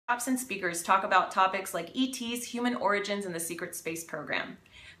And speakers talk about topics like ETs, human origins, and the secret space program.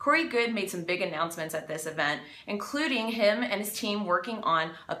 Corey Goode made some big announcements at this event, including him and his team working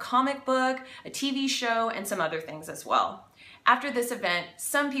on a comic book, a TV show, and some other things as well. After this event,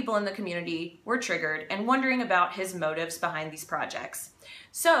 some people in the community were triggered and wondering about his motives behind these projects.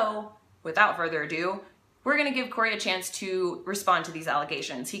 So, without further ado, we're going to give Corey a chance to respond to these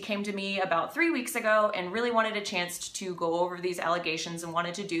allegations. He came to me about 3 weeks ago and really wanted a chance to go over these allegations and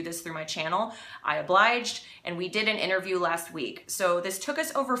wanted to do this through my channel. I obliged, and we did an interview last week. So this took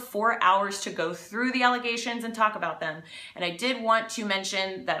us over 4 hours to go through the allegations and talk about them. And I did want to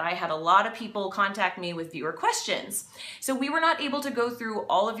mention that I had a lot of people contact me with viewer questions. So we were not able to go through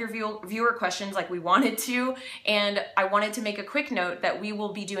all of your viewer questions like we wanted to. And I wanted to make a quick note that we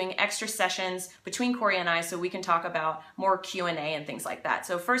will be doing extra sessions between Corey and I so we can talk about more Q&A and things like that.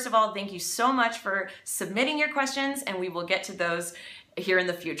 So first of all, thank you so much for submitting your questions, and we will get to those here in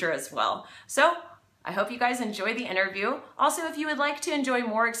the future as well. So I hope you guys enjoy the interview. Also, if you would like to enjoy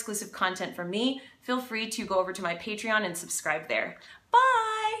more exclusive content from me, feel free to go over to my Patreon and subscribe there.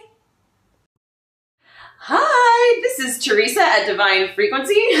 Bye! Hi, this is Teresa at Divine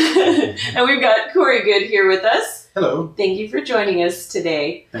Frequency, and we've got Corey Goode here with us. Hello. Thank you for joining us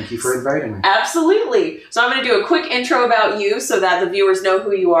today. Thank you for inviting me. Absolutely. So I'm going to do a quick intro about you so that the viewers know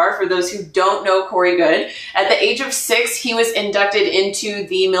who you are. For those who don't know Corey Goode, at the age of 6, he was inducted into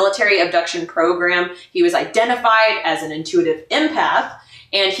the military abduction program. He was identified as an intuitive empath,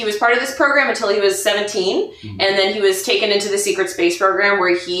 and he was part of this program until he was 17. And then he was taken into the secret space program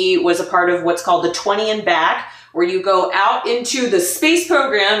where he was a part of what's called the 20 and back, where you go out into the space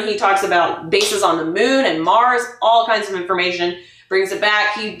program. He talks about bases on the moon and Mars, all kinds of information, brings it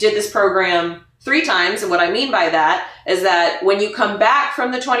back. He did this program 3 times. And what I mean by that is that when you come back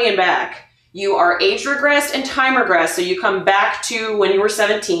from the 20 and back, you are age regressed and time regressed. So you come back to when you were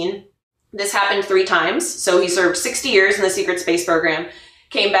 17. This happened 3 times. So he served 60 years in the secret space program,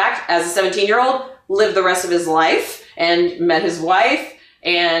 came back as a 17-year-old, lived the rest of his life and met his wife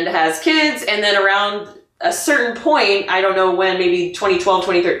and has kids. And then around a certain point, I don't know when, maybe 2012,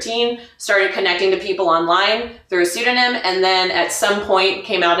 2013, started connecting to people online through a pseudonym, and then at some point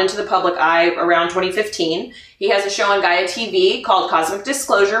came out into the public eye around 2015. He has a show on Gaia TV called Cosmic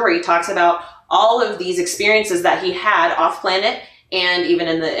Disclosure, where he talks about all of these experiences that he had off planet and even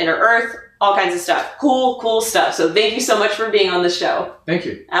in the inner earth, all kinds of stuff. Cool stuff. So thank you so much for being on the show. Thank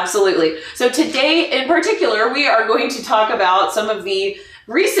you. Absolutely. So today in particular, we are going to talk about some of the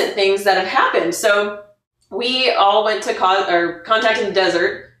recent things that have happened. So we all went to Contact in the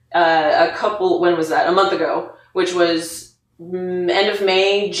Desert when was that? A month ago, which was end of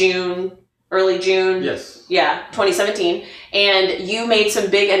May, June, early June. Yes. Yeah, 2017. And you made some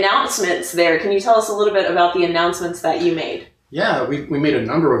big announcements there. Can you tell us a little bit about the announcements that you made? Yeah, we made a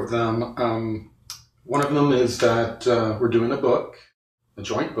number of them. One of them is that we're doing a book, a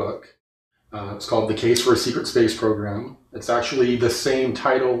joint book. It's called The Case for a Secret Space Program. It's actually the same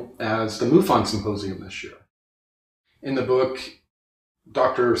title as the MUFON Symposium this year. In the book,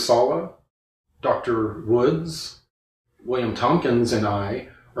 Dr. Sala, Dr. Woods, William Tompkins, and I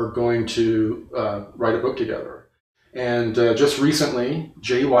are going to write a book together. And just recently,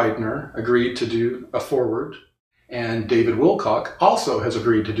 Jay Widener agreed to do a foreword, and David Wilcock also has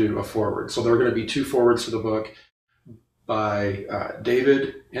agreed to do a foreword. So there are going to be 2 forewords to the book by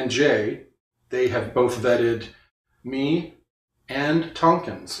David and Jay. They have both vetted me and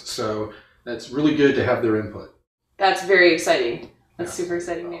Tompkins. So that's really good to have their input. That's very exciting. That's super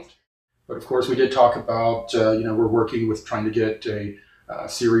exciting news. But of course, we did talk about, we're working with trying to get a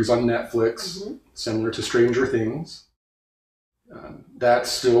series on Netflix, similar to Stranger Things. That's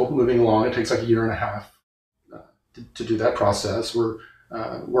still moving along. It takes like 1.5 years to do that process. We're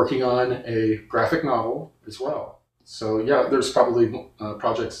working on a graphic novel as well. So yeah, there's probably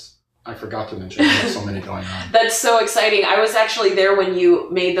projects I forgot to mention. There's so many going on. That's so exciting. I was actually there when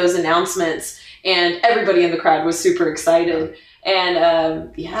you made those announcements, and everybody in the crowd was super excited.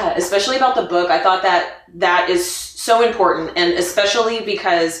 And yeah, especially about the book. I thought that is so important, and especially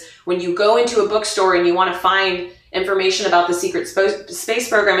because when you go into a bookstore and you want to find information about the secret space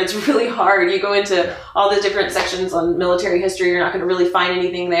program, it's really hard. You go into all the different sections on military history, you're not going to really find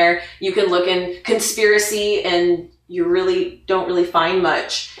anything there. You can look in conspiracy and you really don't really find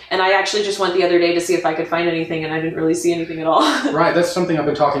much. And I actually just went the other day to see if I could find anything, and I didn't really see anything at all. Right, that's something I've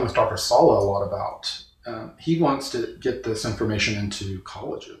been talking with Dr. Sala a lot about. He wants to get this information into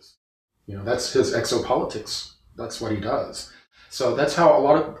colleges. That's his exopolitics. That's what he does. So that's how a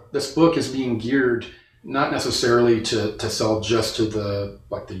lot of this book is being geared, not necessarily to sell just to the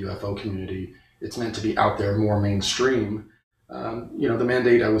UFO community. It's meant to be out there more mainstream. the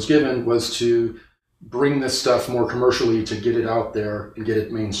mandate I was given was to bring this stuff more commercially, to get it out there and get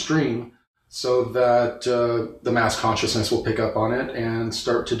it mainstream, so that the mass consciousness will pick up on it and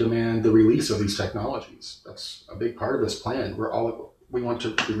start to demand the release of these technologies. That's a big part of this plan. We want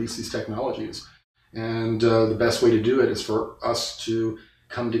to release these technologies. And the best way to do it is for us to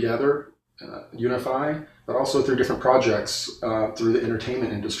come together, unify, but also through different projects through the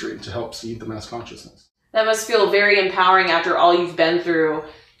entertainment industry to help seed the mass consciousness. That must feel very empowering after all you've been through,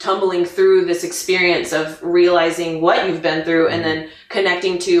 tumbling through this experience of realizing what you've been through and then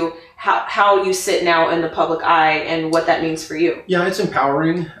connecting to how you sit now in the public eye and what that means for you. Yeah, it's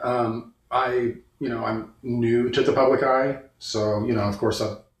empowering. I'm new to the public eye, so, of course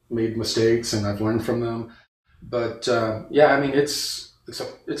I've made mistakes and I've learned from them. But it's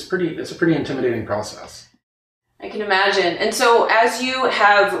a pretty intimidating process. I can imagine. And so as you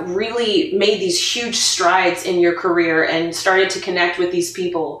have really made these huge strides in your career and started to connect with these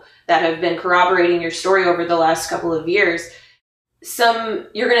people that have been corroborating your story over the last couple of years,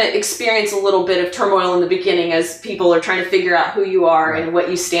 you're going to experience a little bit of turmoil in the beginning as people are trying to figure out who you are and what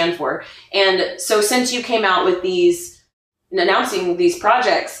you stand for. And so since you came out with announcing these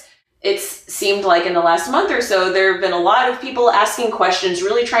projects, it's seemed like in the last month or so, there have been a lot of people asking questions,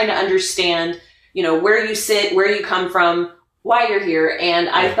 really trying to understand where you sit, where you come from, why you're here. And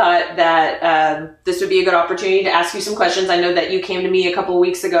I thought that this would be a good opportunity to ask you some questions. I know that you came to me a few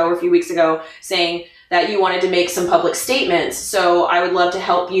weeks ago, saying that you wanted to make some public statements. So I would love to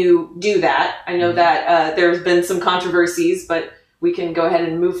help you do that. I know that there's been some controversies, but we can go ahead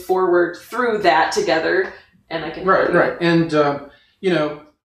and move forward through that together. And I can Right. And,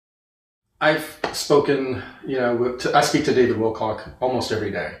 I've spoken, I speak to David Wilcock almost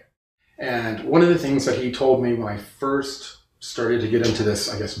every day. And one of the things that he told me when I first started to get into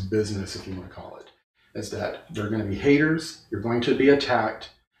this, I guess, business, if you want to call it, is that there are going to be haters, you're going to be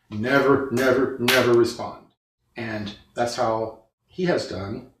attacked, never respond. And that's how he has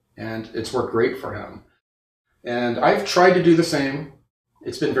done, and it's worked great for him. And I've tried to do the same.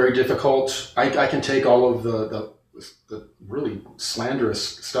 It's been very difficult. I can take all of the really slanderous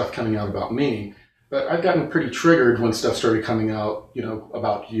stuff coming out about me, but I've gotten pretty triggered when stuff started coming out,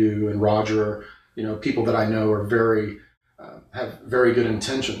 about you and Roger, people that I know are have very good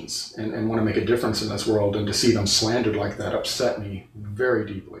intentions and want to make a difference in this world, and to see them slandered like that upset me very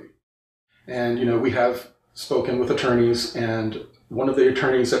deeply. And, we have spoken with attorneys, and one of the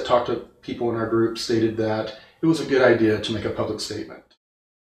attorneys that talked to people in our group stated that it was a good idea to make a public statement.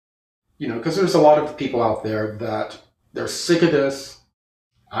 Because there's a lot of people out there that they're sick of this.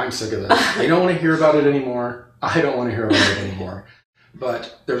 I'm sick of this. They don't want to hear about it anymore. I don't want to hear about it anymore.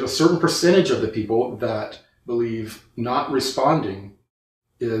 But there's a certain percentage of the people that believe not responding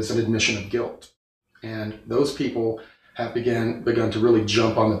is an admission of guilt. And those people have begun to really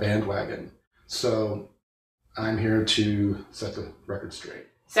jump on the bandwagon. So I'm here to set the record straight.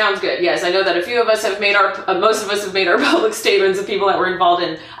 Sounds good. Yes, I know that a few of us have most of us have made our public statements of people that were involved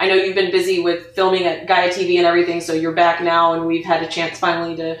in. I know you've been busy with filming at Gaia TV and everything, so you're back now, and we've had a chance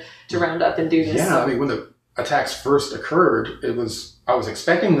finally to round up and do this. Yeah, so. I mean, when the attacks first occurred, I was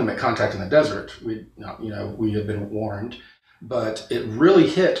expecting them at Contact in the Desert. We had been warned, but it really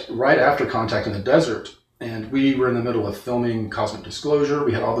hit right after Contact in the Desert, and we were in the middle of filming Cosmic Disclosure.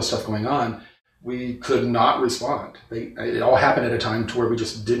 We had all this stuff going on. We could not respond. It all happened at a time to where we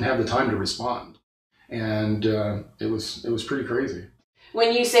just didn't have the time to respond. And it was pretty crazy.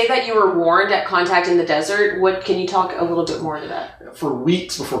 When you say that you were warned at Contact in the Desert, can you talk a little bit more to that? For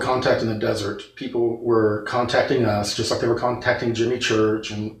weeks before Contact in the Desert, people were contacting us, just like they were contacting Jimmy Church,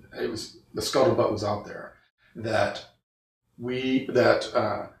 and the scuttlebutt was out there that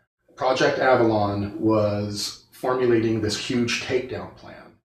Project Avalon was formulating this huge takedown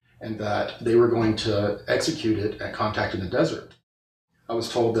plan, and that they were going to execute it at Contact in the Desert. I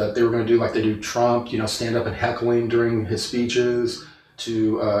was told that they were going to do like they do Trump, stand up and heckling during his speeches,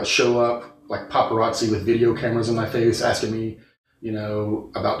 to show up like paparazzi with video cameras in my face, asking me,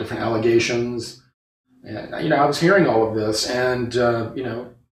 about different allegations. And, I was hearing all of this, and,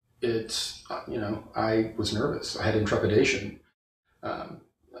 I was nervous. I had intrepidation.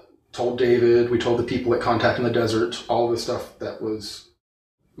 Told David, we told the people at Contact in the Desert, all of the stuff that was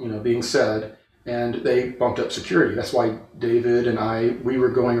being said, and they bumped up security. That's why David and we were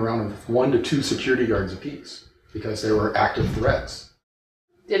going around with 1 to 2 security guards apiece, because there were active threats.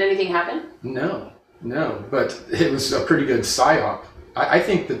 Did anything happen? No, but it was a pretty good psyop. I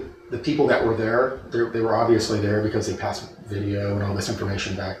think that the people that were there, they were obviously there because they passed video and all this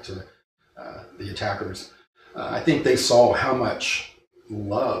information back to the attackers. I think they saw how much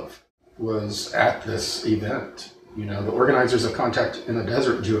love was at this event. You know, the organizers of Contact in the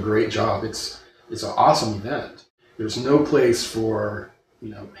Desert do a great job. It's an awesome event. There's no place for, you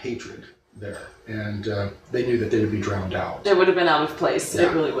know, hatred there. And they knew that they would be drowned out. It would have been out of place. Yeah.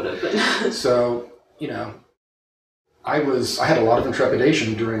 It really would have been. So, you know, I had a lot of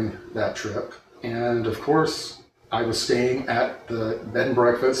intrepidation during that trip. And of course, I was staying at the bed and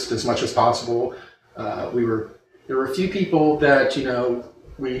breakfast as much as possible. There were a few people that, you know,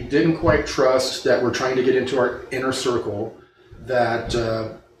 we didn't quite trust that were trying to get into our inner circle, that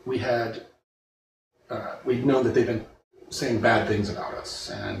we'd known that they've been saying bad things about us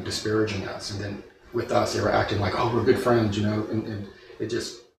and disparaging us. And then with us, they were acting like, oh, we're good friends, you know, and it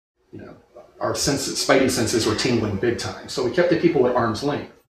just, you know, our spidey senses were tingling big time. So we kept the people at arm's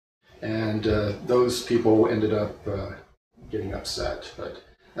length. And those people ended up getting upset.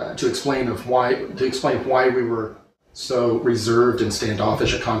 But to explain why we were so reserved and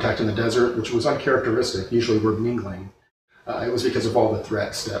standoffish at Contact in the Desert, which was uncharacteristic. Usually we're mingling. It was because of all the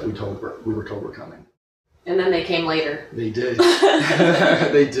threats that we were told were coming. And then they came later. They did.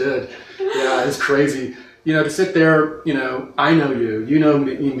 They did. Yeah, it's crazy. You know, to sit there, you know, I know you, you know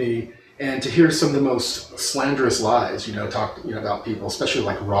me, and to hear some of the most slanderous lies, you know, about people, especially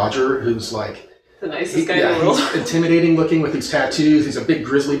like Roger, who's like the nicest guy in the world. He's intimidating looking with these tattoos. He's a big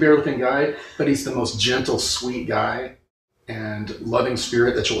grizzly bear looking guy, but he's the most gentle, sweet guy and loving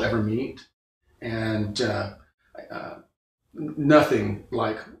spirit that you'll ever meet. And nothing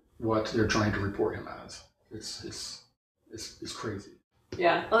like what they're trying to report him as. It's crazy.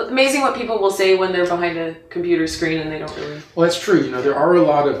 Yeah. Well, amazing what people will say when they're behind a computer screen and they don't really... Well, that's true. You know, there are a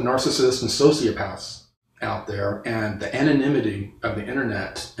lot of narcissists and sociopaths out there, and the anonymity of the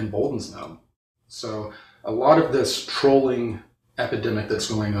internet emboldens them. So a lot of this trolling epidemic that's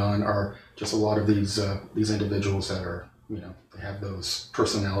going on are just a lot of these individuals that are, you know, they have those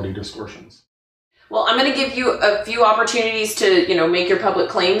personality distortions. Well, I'm going to give you a few opportunities to, you know, make your public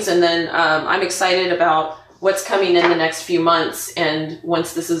claims, and then I'm excited about what's coming in the next few months, and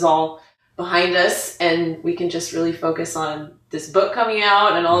once this is all behind us and we can just really focus on this book coming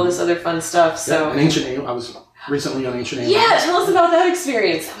out and all this other fun stuff. So yeah, and Ancient Aliens, I was recently on Ancient Aliens. Yeah, tell us about that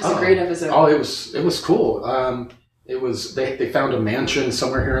experience. That was a great episode. Oh, it was cool. It was they found a mansion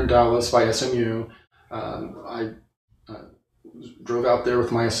somewhere here in Dallas by SMU. I drove out there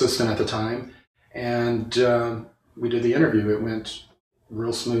with my assistant at the time, and we did the interview. It went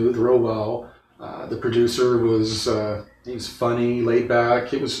real smooth, real well. The producer was he was funny, laid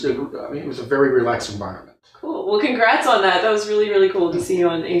back. It was a very relaxed environment. Cool. Well, congrats on that. That was really, really cool to see you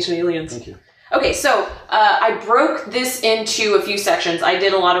on Ancient Aliens. Thank you. Okay, so I broke this into a few sections. I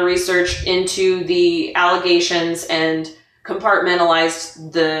did a lot of research into the allegations and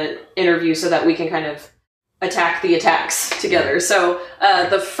compartmentalized the interview so that we can kind of attack the attacks together. So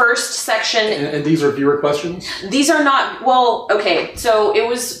the first section... And these are viewer questions? These are not... Well, okay. So it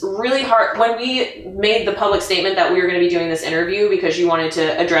was really hard... When we made the public statement that we were going to be doing this interview because you wanted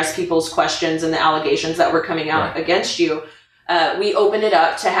to address people's questions and the allegations that were coming out against you, we opened it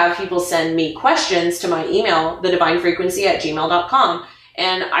up to have people send me questions to my email, thedivinefrequency@gmail.com.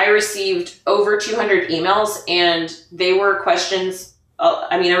 And I received over 200 emails, and they were questions...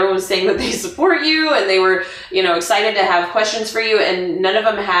 I mean, everyone was saying that they support you and they were, you know, excited to have questions for you, and none of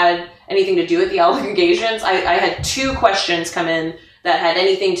them had anything to do with the allegations. I had 2 questions come in that had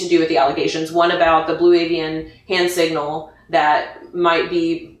anything to do with the allegations. One about the blue avian hand signal that might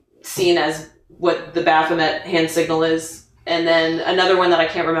be seen as what the Baphomet hand signal is. And then another one that I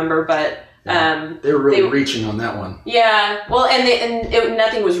can't remember, but... they were really reaching on that one. Yeah, well,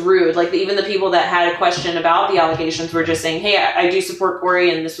 nothing was rude. Like even the people that had a question about the allegations were just saying, "Hey, I do support Corey,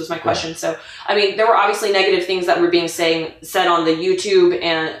 and this was my question." So, I mean, there were obviously negative things that were being said on the YouTube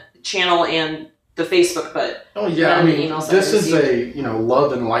and channel and the Facebook, but oh yeah, I mean, this is a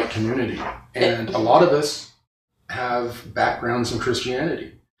love and light community, and a lot of us have backgrounds in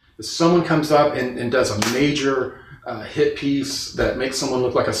Christianity. If someone comes up and does a major hit piece that makes someone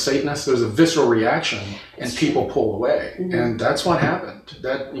look like a Satanist, there's a visceral reaction and people pull away. Mm-hmm. And that's what happened.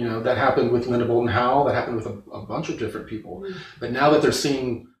 That happened with Linda Bolton Howell. That happened with a bunch of different people. Mm-hmm. But now that they're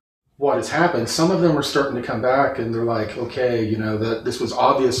seeing what has happened, some of them are starting to come back and they're like, okay, that this was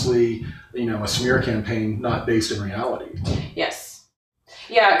obviously, a smear campaign not based in reality. Yes.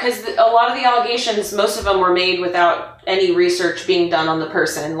 Yeah, because a lot of the allegations, most of them were made without any research being done on the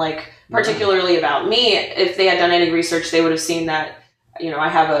person. Like, particularly about me, if they had done any research, they would have seen that, I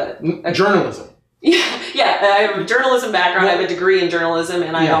have a journalism. Yeah, I have a journalism background. I have a degree in journalism,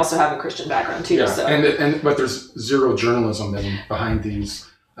 and I also have a Christian background too. Yeah, so. But there's zero journalism behind these.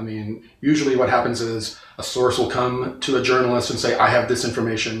 I mean, usually what happens is a source will come to a journalist and say, "I have this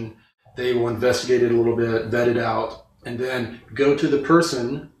information," They will investigate it a little bit, vet it out, and then go to the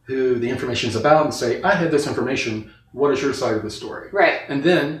person who the information is about and say, I have this information. What is your side of the story? Right. And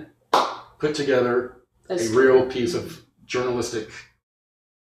then put together a real piece of journalistic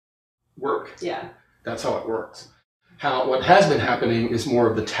work. Yeah. That's how it works. What has been happening is more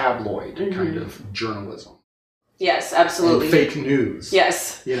of the tabloid kind of journalism. Yes, absolutely. And fake news.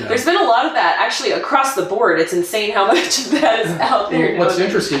 Yes. You know. There's been a lot of that actually across the board. It's insane how much of that is out there. What's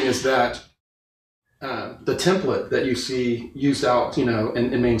interesting is that the template that you see used out,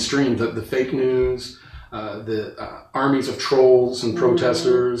 in mainstream, the fake news, the armies of trolls and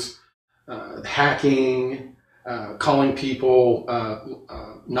protesters, hacking, calling people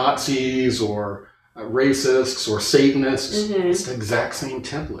Nazis or racists or Satanists. It's the exact same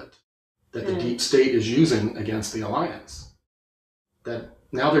template that the deep state is using against the alliance. That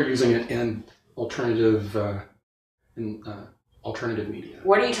now they're using it in alternative media.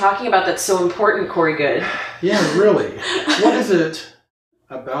 What are you talking about that's so important, Corey Goode? Yeah, really. What is it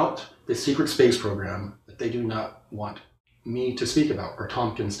about the secret space program that they do not want me to speak about or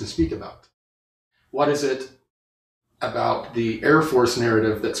Tompkins to speak about? What is it about the Air Force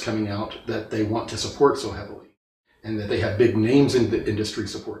narrative that's coming out that they want to support so heavily and that they have big names in the industry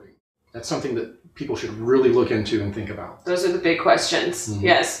supporting? That's something that people should really look into and think about. Those are the big questions.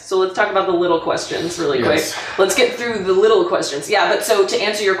 Yes. So let's talk about the little questions really quick. Let's get through the little questions. Yeah, but so to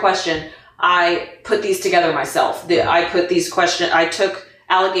answer your question, I put these together myself. I took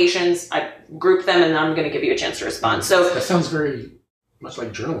allegations, I grouped them, and I'm going to give you a chance to respond. So that sounds very much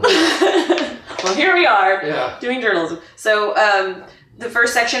like journalism. Well, here we are doing journalism. So the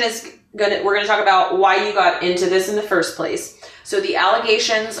first section is we're going to talk about why you got into this in the first place. So the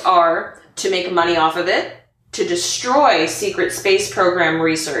allegations are to make money off of it, to destroy secret space program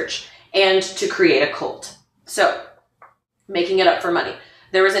research, and to create a cult. So making it up for money.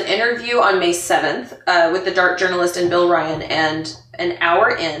 There was an interview on May 7th with the dark journalist and Bill Ryan, and an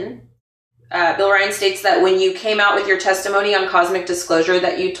hour in, Bill Ryan states that when you came out with your testimony on cosmic disclosure,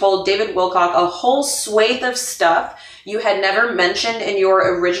 that you told David Wilcock a whole swathe of stuff you had never mentioned in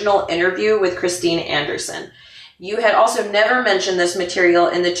your original interview with Christine Anderson. You had also never mentioned this material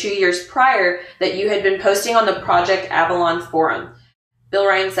in the 2 years prior that you had been posting on the Project Avalon forum. Bill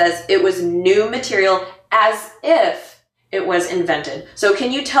Ryan says it was new material as if it was invented. So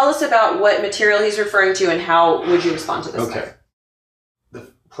can you tell us about what material he's referring to and how would you respond to this? Okay.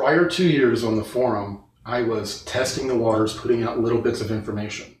 The prior 2 years on the forum, I was testing the waters, putting out little bits of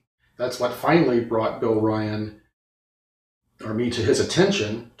information. That's what finally brought Bill Ryan, or me, to his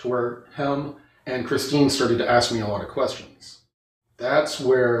attention, to where him and Christine started to ask me a lot of questions. That's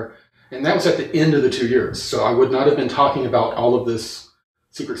where, and that was at the end of the 2 years. So I would not have been talking about all of this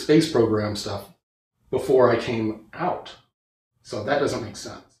secret space program stuff before I came out. So that doesn't make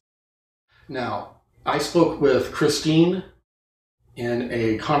sense. Now, I spoke with Christine in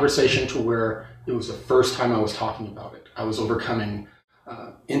a conversation to where it was the first time I was talking about it. I was overcoming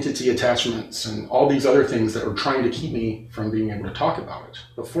entity attachments and all these other things that were trying to keep me from being able to talk about it.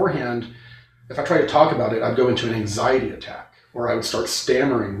 Beforehand, if I tried to talk about it, I'd go into an anxiety attack, or I would start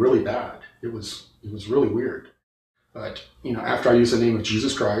stammering really bad. It was really weird. But, after I used the name of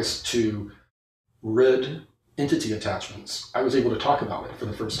Jesus Christ to rid entity attachments, I was able to talk about it for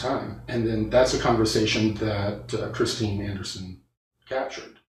the first time. And then that's a conversation that Christine Anderson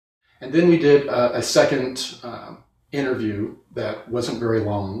captured. And then we did a second interview that wasn't very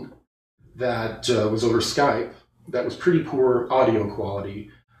long, that was over Skype, that was pretty poor audio quality,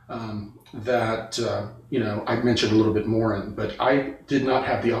 I mentioned a little bit more in, but I did not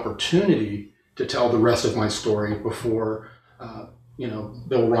have the opportunity to tell the rest of my story before,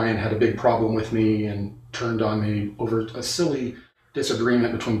 Bill Ryan had a big problem with me and turned on me over a silly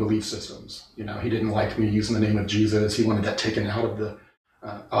disagreement between belief systems. He didn't like me using the name of Jesus. He wanted that taken out of the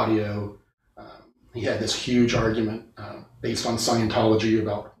audio. He had this huge argument based on Scientology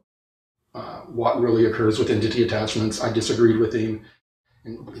about what really occurs with entity attachments. I disagreed with him,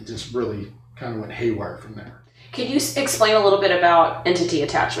 and it just really kind of went haywire from there. Could you explain a little bit about entity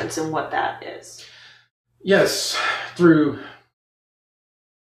attachments and what that is? Yes, through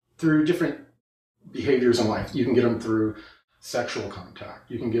different behaviors in life. You can get them through sexual contact.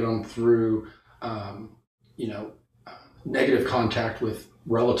 You can get them through, negative contact with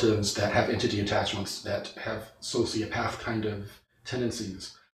relatives that have entity attachments, that have sociopath kind of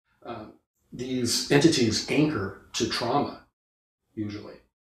tendencies. These entities anchor to trauma, usually.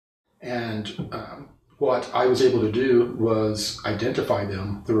 And what I was able to do was identify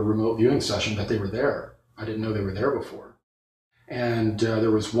them through a remote viewing session that they were there. I didn't know they were there before. And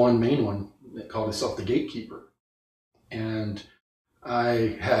there was one main one that called itself the Gatekeeper. And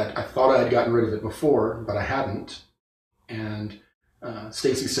I thought I had gotten rid of it before, but I hadn't. And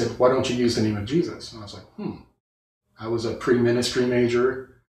Stacy said, "Why don't you use the name of Jesus?" And I was like, I was a pre-ministry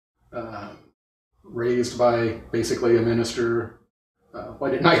major, raised by basically a minister.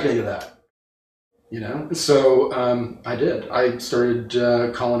 Why didn't I think of that? So I did. I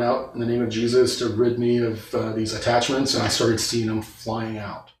started calling out in the name of Jesus to rid me of these attachments, and I started seeing them flying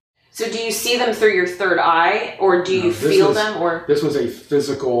out. So do you see them through your third eye, or do you feel them? Or this was a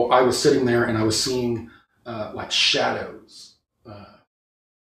physical. I was sitting there and I was seeing like shadows,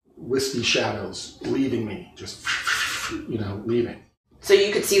 wispy shadows leaving me, just leaving. So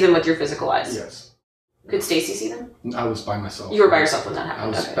you could see them with your physical eyes? Yes. Could Stacy see them? I was by myself. You were by yourself when that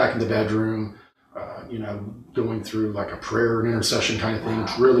happened. I was back in the bedroom, going through like a prayer and intercession kind of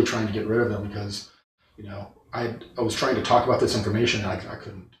thing, really trying to get rid of them because, I was trying to talk about this information and I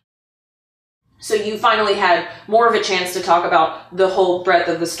couldn't. So you finally had more of a chance to talk about the whole breadth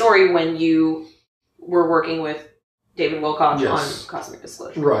of the story when you were working with David Wilcock on Cosmic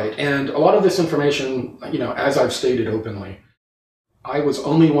Disclosure. Right. And a lot of this information, as I've stated openly, I was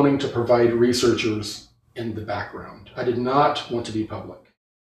only wanting to provide researchers in the background. I did not want to be public.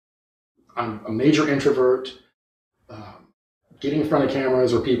 I'm a major introvert. Getting in front of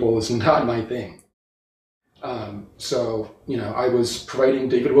cameras or people is not my thing. So, I was providing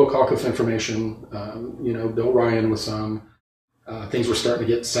David Wilcock with information, Bill Ryan with some. Things were starting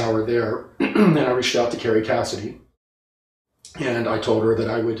to get sour there. And I reached out to Carrie Cassidy. And I told her that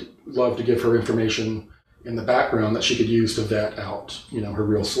I would love to give her information in the background that she could use to vet out, her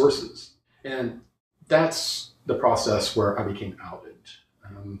real sources. And that's the process where I became outed.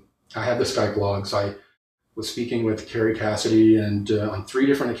 I had the Skype logs. I was speaking with Carrie Cassidy, and on 3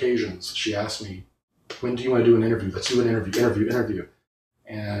 different occasions, she asked me, "When do you want to do an interview? Let's do an interview.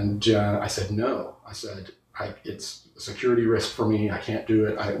 And I said, no. I said, it's a security risk for me. I can't do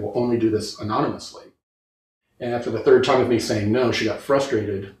it. I will only do this anonymously. And after the 3rd time of me saying no, she got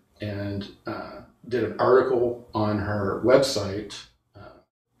frustrated and did an article on her website,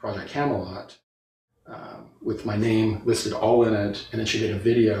 Project Camelot, with my name listed all in it. And then she did a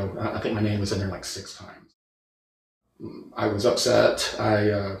video. I think my name was in there like 6 times. I was upset.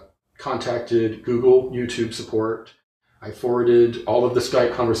 I contacted Google YouTube support. I forwarded all of the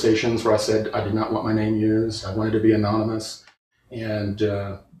Skype conversations where I said I did not want my name used. I wanted to be anonymous. And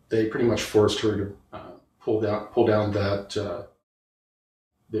they pretty much forced her to pull down that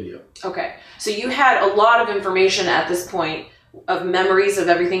video. Okay. So you had a lot of information at this point of memories of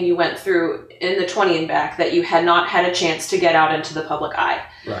everything you went through in the 20 and back that you had not had a chance to get out into the public eye.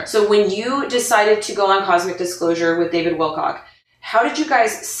 Right. So when you decided to go on Cosmic Disclosure with David Wilcock, how did you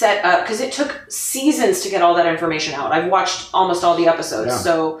guys set up? Because it took seasons to get all that information out. I've watched almost all the episodes. Yeah.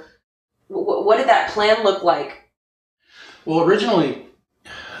 So what did that plan look like? Well, originally,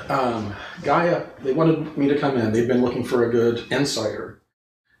 Gaia, they wanted me to come in. They'd been looking for a good insider.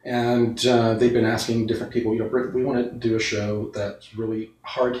 And they've been asking different people, we want to do a show that's really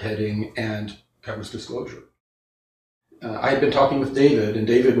hard-hitting and covers disclosure. I had been talking with David, and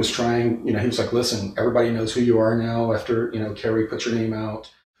David was trying, he was like, listen, everybody knows who you are now after, Carrie put your name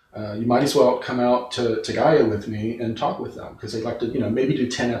out. You might as well come out to Gaia with me and talk with them because they'd like to, maybe do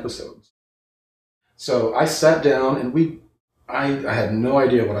 10 episodes. So I sat down and I had no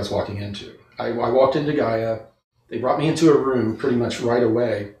idea what I was walking into. I walked into Gaia. They brought me into a room pretty much right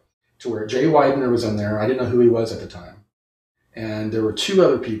away to where Jay Widener was in there. I didn't know who he was at the time. And there were 2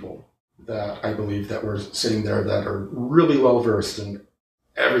 other people that I believe that were sitting there that are really well versed in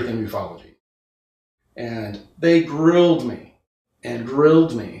everything ufology. And they grilled me. And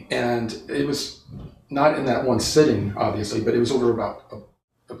it was not in that one sitting, obviously, but it was over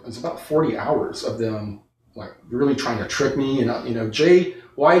about 40 hours of them like really trying to trick me. And, Jay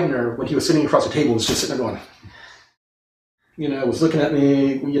Widener, when he was sitting across the table, was just sitting there going, was looking at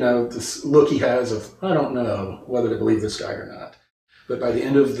me, this look he has of, I don't know whether to believe this guy or not. But by the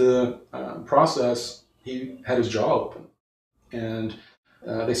end of the process, he had his jaw open. And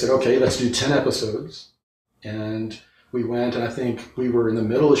they said, okay, let's do 10 episodes. And we went, and I think we were in the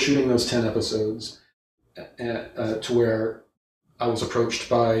middle of shooting those 10 episodes to where I was approached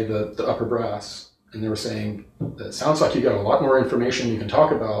by the upper brass. And they were saying, it sounds like you got a lot more information you can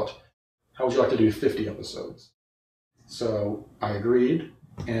talk about. How would you like to do 50 episodes? So I agreed,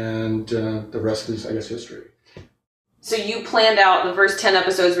 and the rest is, I guess, history. So you planned out the first 10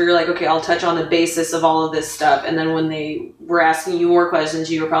 episodes where you're like, okay, I'll touch on the basis of all of this stuff. And then when they were asking you more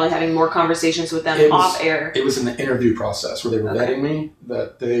questions, you were probably having more conversations with them off air. It was in the interview process where they were vetting me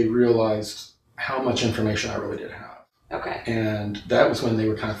that they realized how much information I really did have. Okay. And that was when they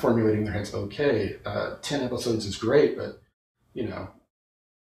were kind of formulating their heads, okay, 10 episodes is great, but you know,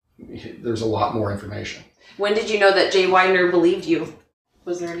 there's a lot more information. When did you know that Jay Widener believed you?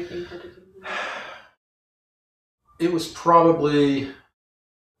 Was there anything particular? It was probably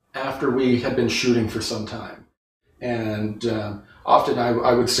after we had been shooting for some time. And often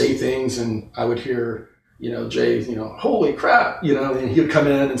I would say things and I would hear, Jay, holy crap, and he would come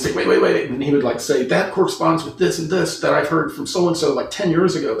in and say, wait. And he would like say, that corresponds with this and this that I've heard from so-and-so like 10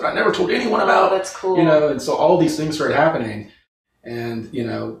 years ago that I never told anyone about. Oh, that's cool. And so all these things started happening. And,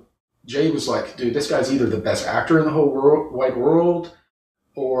 Jay was like, dude, this guy's either the best actor in the whole wide world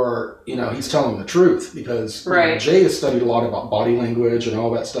or, he's telling the truth because Jay has studied a lot about body language and all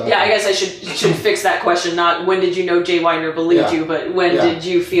that stuff. Yeah, I guess I should fix that question. Not when did you know Jay Widener believed you, but when did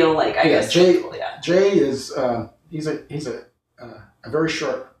you feel like, I guess. Jay is, he's a very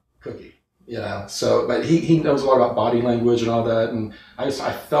sharp cookie, so, but he knows a lot about body language and all that. And I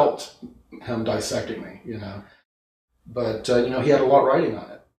felt him dissecting me, but, he had a lot riding on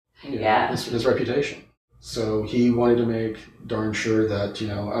it, his reputation. So he wanted to make darn sure that,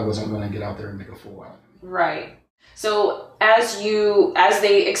 I wasn't going to get out there and make a fool out of him. Right. So as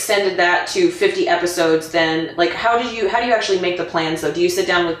they extended that to 50 episodes, then like how do you actually make the plans though? Do you sit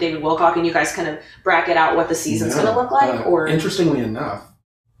down with David Wilcock and you guys kind of bracket out what the season's going to look like? Or interestingly enough,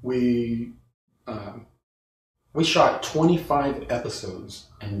 we shot 25 episodes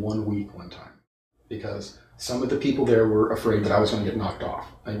in 1 week one time because some of the people there were afraid that I was going to get knocked off.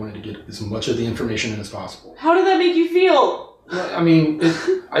 I wanted to get as much of the information in as possible. How did that make you feel? Well, I mean,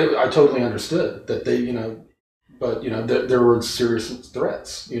 I totally understood that they, but, there were serious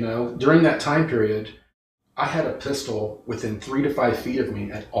threats, During that time period, I had a pistol within 3 to 5 feet of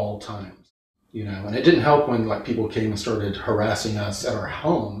me at all times, And it didn't help when, like, people came and started harassing us at our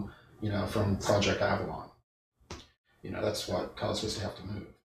home, from Project Avalon. That's what caused us to have to move.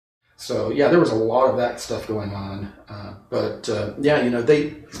 So there was a lot of that stuff going on,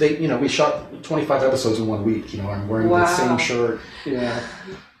 we shot 25 episodes in 1 week. I'm wearing the same shirt,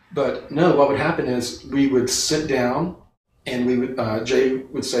 But no, what would happen is we would sit down, and we would Jay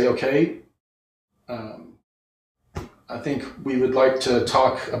would say, "Okay, I think we would like to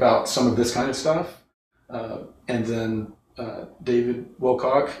talk about some of this kind of stuff," and then David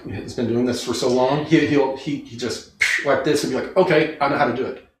Wilcock has been doing this for so long. He just like this and be like, "Okay, I know how to do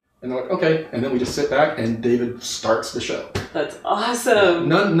it." And they're like, okay. And then we just sit back and David starts the show. That's awesome.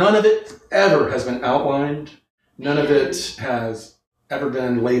 None of it ever has been outlined. None of it has ever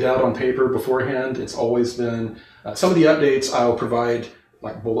been laid out on paper beforehand. It's always been, some of the updates I'll provide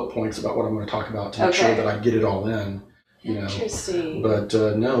like bullet points about what I'm going to talk about to make sure that I get it all in. Interesting. But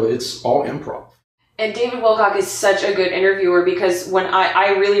no, it's all improv. And David Wilcock is such a good interviewer because when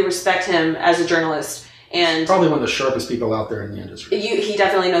I really respect him as a journalist. And probably one of the sharpest people out there in the industry. He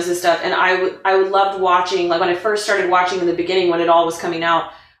definitely knows his stuff. And I loved watching, like when I first started watching in the beginning when it all was coming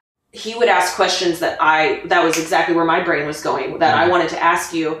out, he would ask questions that was exactly where my brain was going, that I wanted to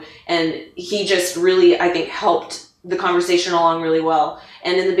ask you. And he just really, I think, helped the conversation along really well.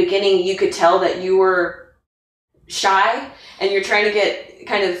 And in the beginning, you could tell that you were shy and you're trying to get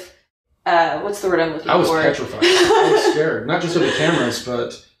kind of, what's the word I'm looking for? I was petrified. I was scared, not just of the cameras,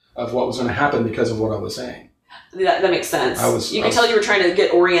 but of what was going to happen because of what I was saying. That makes sense. You could tell you were trying to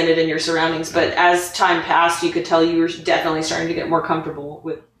get oriented in your surroundings, but as time passed, you could tell you were definitely starting to get more comfortable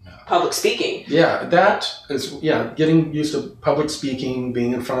with public speaking. Yeah, that is, getting used to public speaking,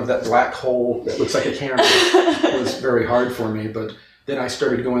 being in front of that black hole that looks like a camera was very hard for me, but then I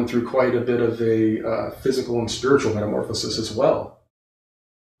started going through quite a bit of a physical and spiritual metamorphosis as well.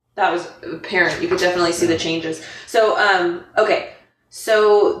 That was apparent. You could definitely see the changes. So, okay.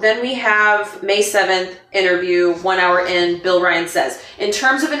 So then we have May 7th interview, 1 hour in, Bill Ryan says, in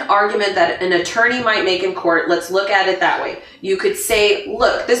terms of an argument that an attorney might make in court, let's look at it that way. You could say,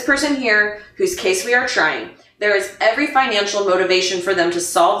 look, this person here, whose case we are trying, there is every financial motivation for them to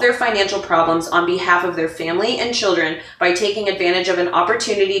solve their financial problems on behalf of their family and children by taking advantage of an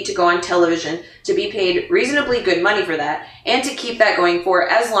opportunity to go on television, to be paid reasonably good money for that, and to keep that going for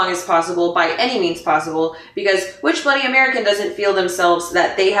as long as possible by any means possible, because which bloody American doesn't feel themselves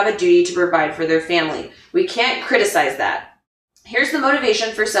that they have a duty to provide for their family? We can't criticize that. Here's the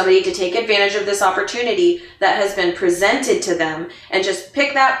motivation for somebody to take advantage of this opportunity that has been presented to them and just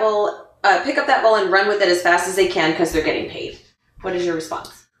pick up that ball and run with it as fast as they can because they're getting paid. What is your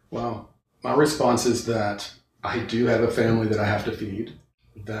response? Well, my response is that I do have a family that I have to feed,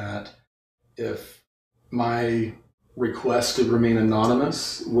 that if my request to remain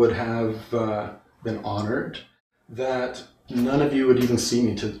anonymous would have been honored, that none of you would even see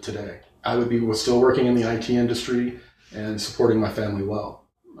me today. I was still working in the IT industry and supporting my family well.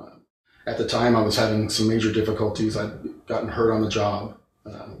 At the time, I was having some major difficulties. I'd gotten hurt on the job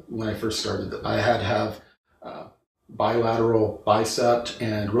when I first started. I had to have bilateral bicep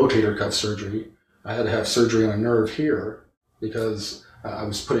and rotator cuff surgery. I had to have surgery on a nerve here because I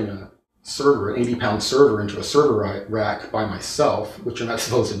was putting an 80-pound server into a server rack by myself, which you're not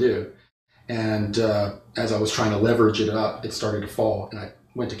supposed to do. And as I was trying to leverage it up, it started to fall, and I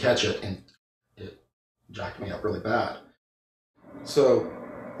went to catch it, and it jacked me up really bad. So,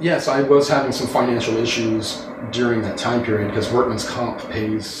 yes, I was having some financial issues during that time period because workman's comp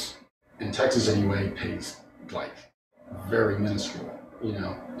pays, in Texas anyway, pays like very minuscule, and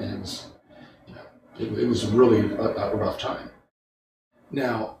it was, it was really a rough time.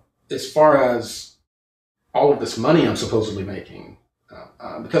 Now, as far as all of this money I'm supposedly making,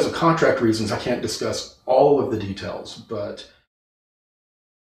 because of contract reasons, I can't discuss all of the details, but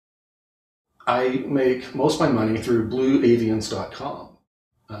I make most of my money through blueavians.com.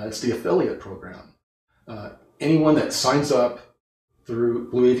 It's the affiliate program. Anyone that signs up through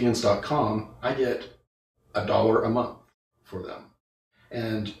blueavians.com, I get $1 a month for them.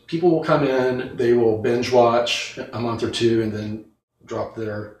 And people will come in, they will binge watch a month or two and then drop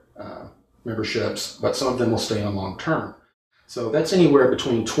their memberships, but some of them will stay on long term. So that's anywhere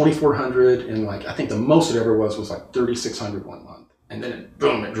between $2,400 and I think the most it ever was like $3,600 one month. And then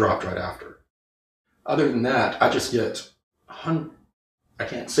boom, it dropped right after. Other than that, I just get, I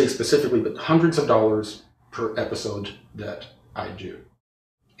can't say specifically, but hundreds of dollars per episode that I do.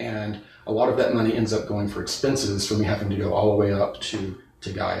 And a lot of that money ends up going for expenses for me having to go all the way up to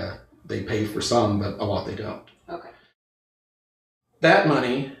Gaia. They pay for some, but a lot they don't. Okay. That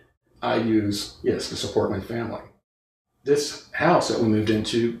money I use, yes, to support my family. This house that we moved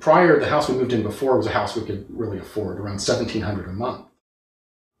into, the house we moved in before was a house we could really afford, around $1,700 a month.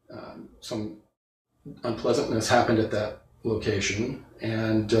 Some unpleasantness happened at that location,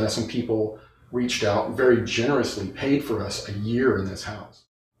 and some people reached out, very generously paid for us a year in this house.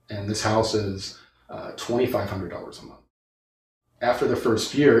 And this house is $2,500 a month. After the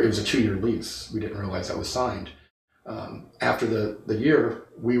first year, it was a 2-year lease. We didn't realize that was signed. After the year,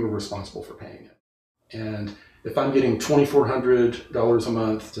 we were responsible for paying it. And if I'm getting $2,400 a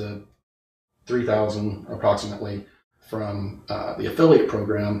month to $3,000 approximately from the affiliate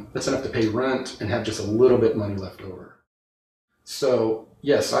program, that's enough to pay rent and have just a little bit money left over. So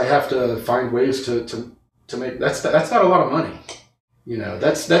yes, I have to find ways to make, that's not a lot of money.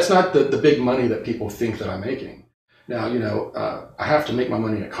 That's not the big money that people think that I'm making. Now, I have to make my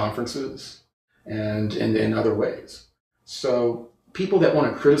money at conferences and in other ways. So people that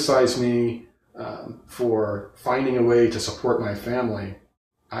want to criticize me for finding a way to support my family,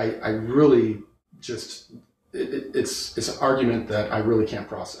 I really just, it's an argument that I really can't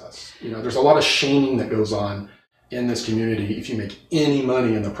process. There's a lot of shaming that goes on in this community if you make any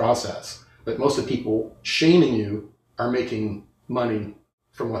money in the process. But most of the people shaming you are making money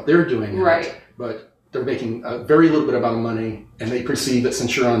from what they're doing. Right. But they're making a very little bit amount of money, and they perceive that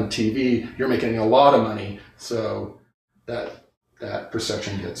since you're on TV, you're making a lot of money. So that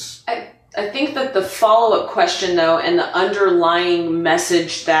perception gets... I think that the follow-up question, though, and the underlying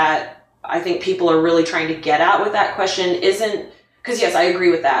message that I think people are really trying to get at with that question isn't... Because, yes, I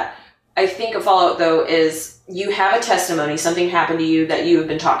agree with that. I think a follow-up, though, is you have a testimony, something happened to you that you have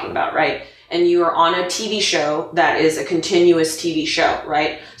been talking about, right? And you are on a TV show that is a continuous TV show,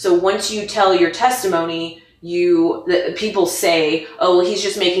 right? So once you tell your testimony, people say, oh, well, he's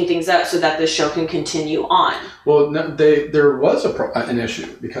just making things up so that the show can continue on. Well, no, there was an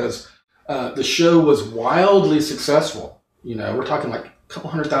issue because the show was wildly successful. We're talking like a couple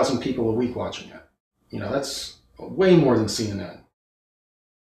 100,000 people a week watching it. That's way more than CNN.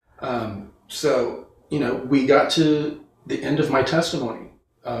 So, we got to the end of my testimony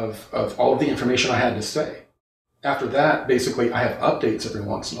of all of the information I had to say. After that, basically, I have updates every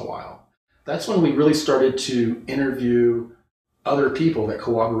once in a while. That's when we really started to interview other people that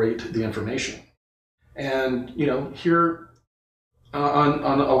corroborate the information. And, here on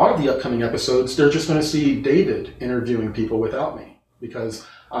a lot of the upcoming episodes, they're just going to see David interviewing people without me because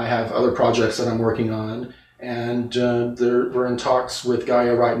I have other projects that I'm working on. And we're in talks with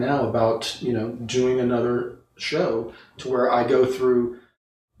Gaia right now about, doing another show to where I go through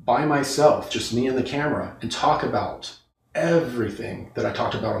by myself, just me and the camera, and talk about everything that I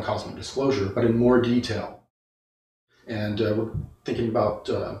talked about on Cosmic Disclosure, but in more detail. And we're thinking about,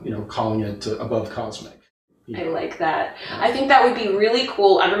 calling it Above Cosmic. I like that. I think that would be really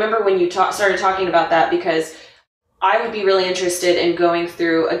cool. I remember when you started talking about that because I would be really interested in going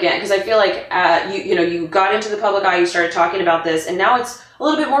through again, because I feel like you got into the public eye, you started talking about this, and now it's a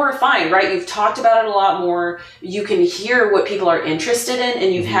little bit more refined, right? You've talked about it a lot more. You can hear what people are interested in,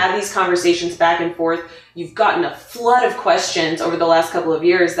 and you've had these conversations back and forth. You've gotten a flood of questions over the last couple of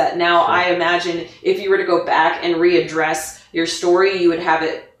years that now I imagine if you were to go back and readdress your story, you would have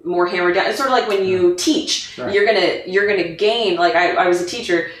it more hammered down. It's sort of like when you teach, you're gonna gain, like I was a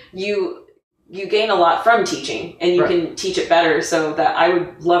teacher, you gain a lot from teaching, and you can teach it better. So that I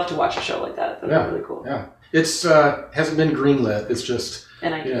would love to watch a show like that. That'd be really cool. Yeah, it's hasn't been greenlit. It's just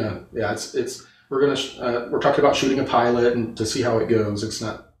it's we're talking about shooting a pilot and to see how it goes. It's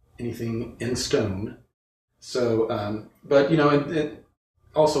not anything in stone. So, but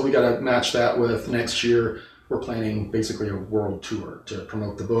also we got to match that with next year. We're planning basically a world tour to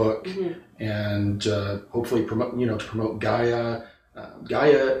promote the book and hopefully promote Gaia.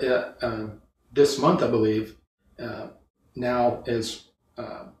 Gaia this month, I believe, now is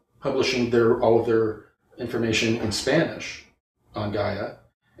publishing all of their information in Spanish on Gaia,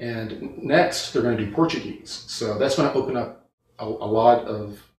 and next they're going to do Portuguese. So that's going to open up a lot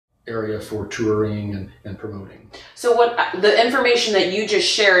of area for touring and promoting. So what the information that you just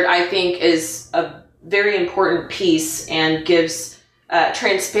shared, I think, is a very important piece and gives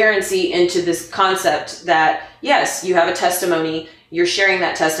transparency into this concept that, yes, you have a testimony, you're sharing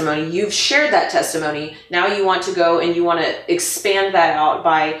that testimony, you've shared that testimony, now you want to go and you want to expand that out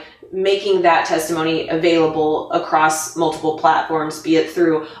by making that testimony available across multiple platforms, be it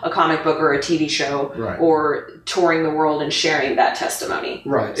through a comic book or a TV show, or touring the world and sharing that testimony.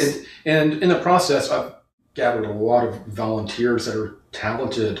 Right. And in the process, I've gathered a lot of volunteers that are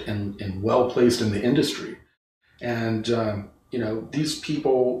talented and well-placed in the industry. And, these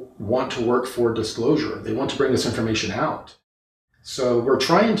people want to work for disclosure. They want to bring this information out. So we're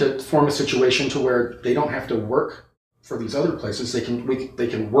trying to form a situation to where they don't have to work for these other places. They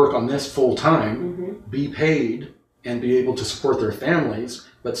can work on this full time, be paid, and be able to support their families,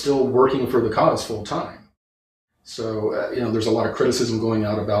 but still working for the cause full time. So, there's a lot of criticism going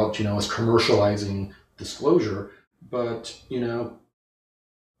out about, us commercializing disclosure, but,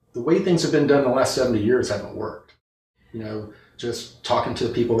 the way things have been done the last 70 years haven't worked. Just talking to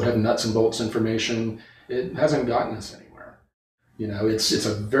people that have nuts and bolts information, it hasn't gotten us anywhere. It's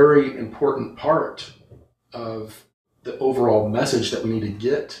a very important part of the overall message that we need to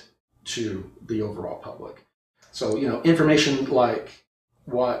get to the overall public. So, information like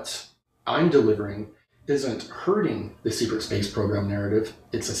what I'm delivering isn't hurting the secret space program narrative,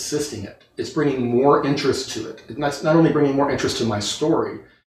 it's assisting it. It's bringing more interest to it. It's not only bringing more interest to my story,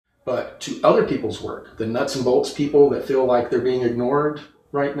 but to other people's work, the nuts and bolts people that feel like they're being ignored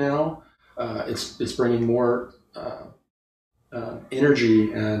right now. It's bringing more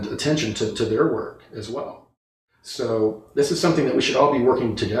energy and attention to their work as well. So this is something that we should all be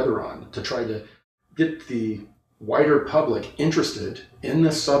working together on to try to get the wider public interested in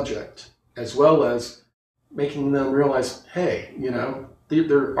this subject, as well as making them realize, hey,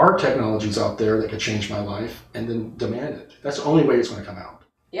 there are technologies out there that could change my life, and then demand it. That's the only way it's going to come out.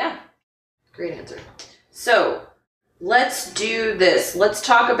 Yeah, great answer. So let's do this. Let's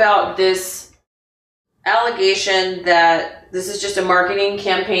talk about this allegation that this is just a marketing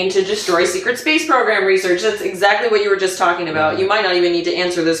campaign to destroy secret space program research. That's exactly what you were just talking about. You might not even need to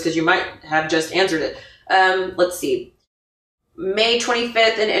answer this because you might have just answered it. Let's see. May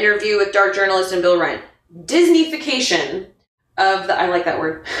 25th, an interview with dark journalist and Bill Ryan. Disneyfication of the, I like that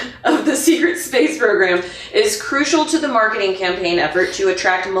word, of the secret space program is crucial to the marketing campaign effort to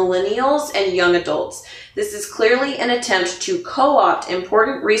attract millennials and young adults. This is clearly an attempt to co-opt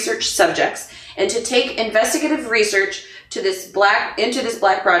important research subjects and to take investigative research into this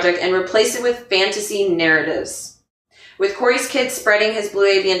black project and replace it with fantasy narratives. With Corey's Kids spreading his blue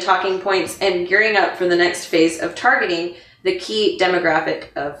avian talking points and gearing up for the next phase of targeting the key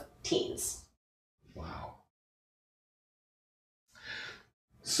demographic of teens.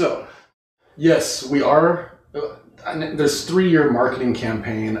 So, yes, we are. This 3-year marketing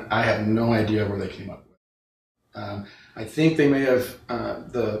campaign, I have no idea where they came up with. I think they may have,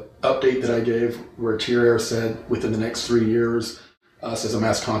 the update that I gave where Tier said within the next 3 years, us as a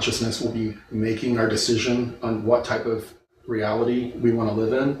mass consciousness will be making our decision on what type of reality we want to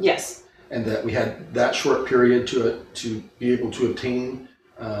live in. Yes. And that we had that short period to be able to obtain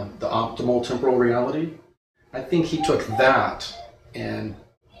the optimal temporal reality. I think he took that and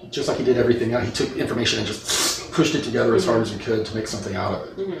just like he did everything else, he took information and just pushed it together as hard as he could to make something out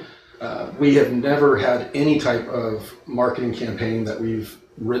of it. We have never had any type of marketing campaign that we've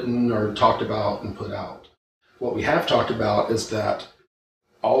written or talked about and put out. What we have talked about is that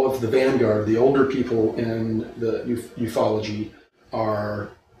all of the vanguard, the older people in the ufology,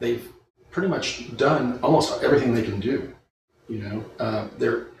 they've pretty much done almost everything they can do.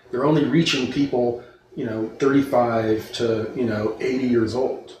 They're only reaching people, 35 to 80 years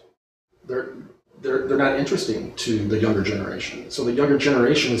old. They're not interesting to the younger generation. So the younger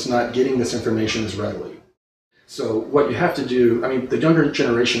generation is not getting this information as readily. So what you have to do, the younger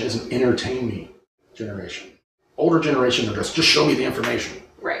generation is an entertain me generation. Older generation are just show me the information.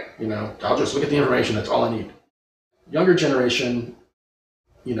 Right. I'll just look at the information. That's all I need. Younger generation,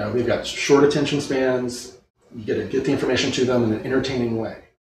 they've got short attention spans. You got to get the information to them in an entertaining way.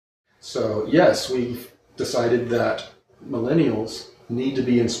 So yes, we've decided that millennials need to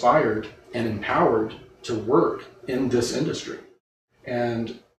be inspired and empowered to work in this industry.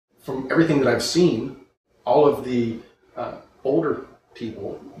 And from everything that I've seen, all of the older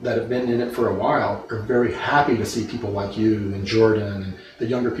people that have been in it for a while are very happy to see people like you and Jordan and the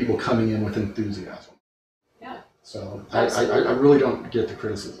younger people coming in with enthusiasm. Yeah. So I really don't get the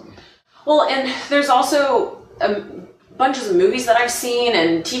criticism. Well, and there's also bunches of movies that I've seen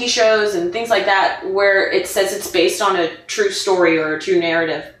and TV shows and things like that where it says it's based on a true story or a true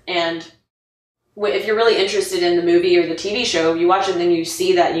narrative. And if you're really interested in the movie or the TV show, you watch it and then you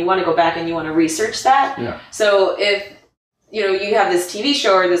see that and you want to go back and you want to research that. Yeah. So if you have this TV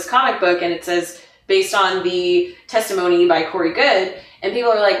show or this comic book and it says based on the testimony by Corey Goode, and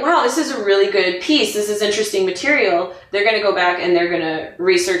people are like, wow, this is a really good piece. This is interesting material. They're going to go back and they're going to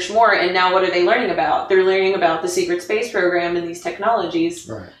research more. And now what are they learning about? They're learning about the secret space program and these technologies.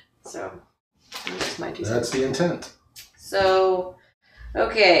 Right. So that's my 2 cents. That's the intent. So,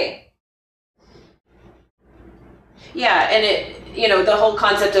 okay. Yeah, and it, the whole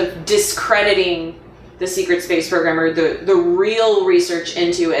concept of discrediting the secret space program or the real research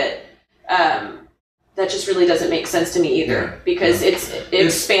into it, that just really doesn't make sense to me either, because it's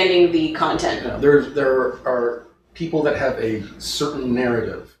expanding the content. There are people that have a certain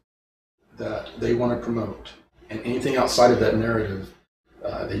narrative that they want to promote, and anything outside of that narrative,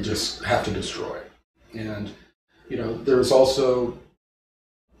 they just have to destroy. And there's also,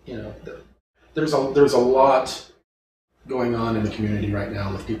 there's a lot going on in the community right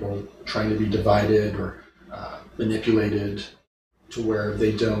now with people trying to be divided or manipulated to where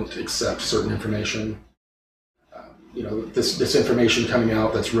they don't accept certain information. This information coming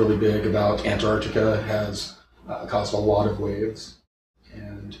out that's really big about Antarctica has caused a lot of waves,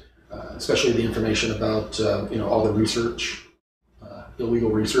 and especially the information about all the research,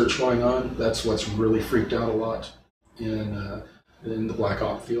 illegal research going on. That's what's really freaked out a lot in the Black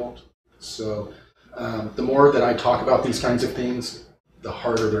Op field. So the more that I talk about these kinds of things, the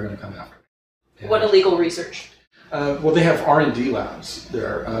harder they're going to come after me. What illegal research? Well, they have R&D labs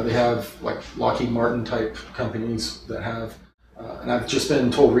there. They have like Lockheed Martin type companies that have, and I've just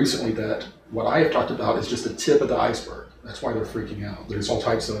been told recently that what I have talked about is just the tip of the iceberg. That's why they're freaking out. There's all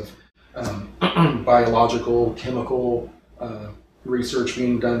types of biological, chemical research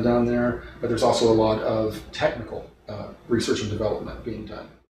being done down there, but there's also a lot of technical research and development being done.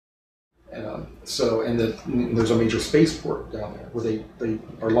 And there's a major spaceport down there where they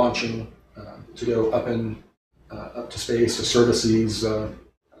are launching to go up to space to service these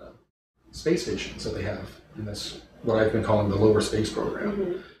space stations that they have in this, what I've been calling the lower space program.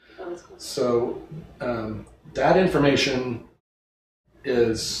 Mm-hmm. Oh, that's cool. So that information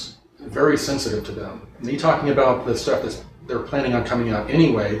is very sensitive to them. Me talking about the stuff that they're planning on coming out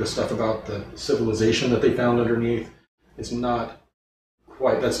anyway, the stuff about the civilization that they found underneath, is not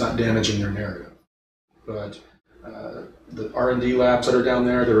quite, that's not damaging their narrative. But the R&D labs that are down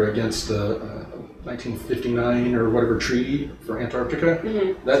there, they're against the 1959 or whatever treaty for Antarctica.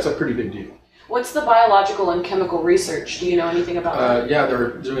 Mm-hmm. That's a pretty big deal. What's the biological and chemical research? Do you know anything about that? Yeah,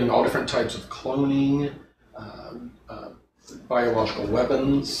 they're doing all different types of cloning, biological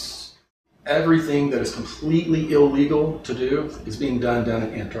weapons. Everything that is completely illegal to do is being done down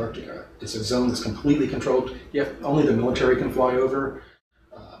in Antarctica. It's a zone that's completely controlled. Only the military can fly over.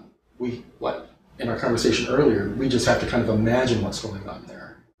 In our conversation earlier, we just have to kind of imagine what's going on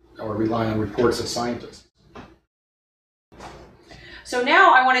there, or rely on reports of scientists. So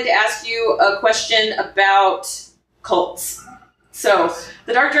now I wanted to ask you a question about cults. So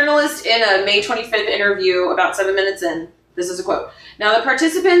the Dark Journalist, in a May 25th interview about 7 minutes in, this is a quote. Now, the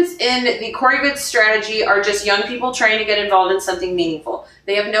participants in the Corey Goode strategy are just young people trying to get involved in something meaningful.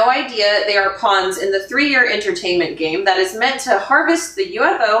 They have no idea they are pawns in the 3-year entertainment game that is meant to harvest the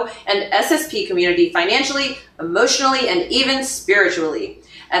UFO and SSP community financially, emotionally, and even spiritually.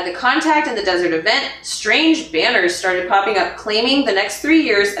 At the Contact in the Desert event, strange banners started popping up claiming the next 3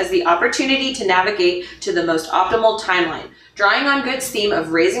 years as the opportunity to navigate to the most optimal timeline, drawing on Goode's theme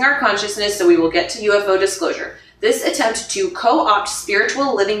of raising our consciousness so we will get to UFO disclosure. This attempt to co-opt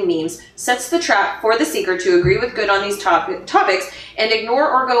spiritual living memes sets the trap for the seeker to agree with Goode on these topics and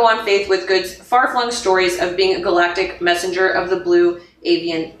ignore or go on faith with Goode's far-flung stories of being a galactic messenger of the blue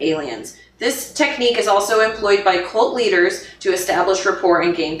avian aliens. This technique is also employed by cult leaders to establish rapport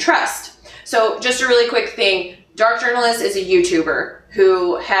and gain trust. So just a really quick thing, Dark Journalist is a YouTuber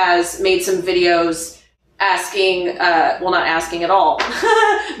who has made some videos asking, well, not asking at all,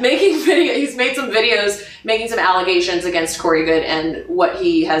 he's made some videos making some allegations against Corey Goode and what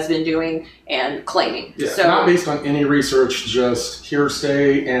he has been doing and claiming. Yeah, so, not based on any research, just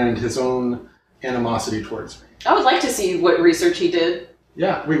hearsay and his own animosity towards me. I would like to see what research he did.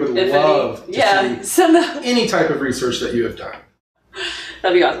 Yeah, we would love to see any type of research that you have done.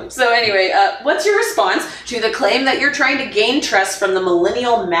 That'd be awesome. So anyway, what's your response to the claim that you're trying to gain trust from the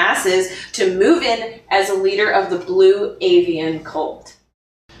millennial masses to move in as a leader of the blue avian cult?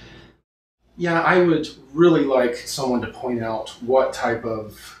 Yeah, I would really like someone to point out what type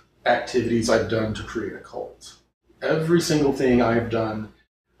of activities I've done to create a cult. Every single thing I've done,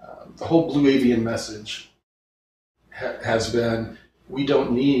 the whole blue avian message has been, we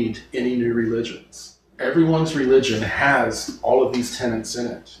don't need any new religions. Everyone's religion has all of these tenets in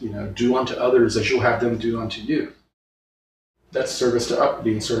it. You know, do unto others as you'll have them do unto you. That's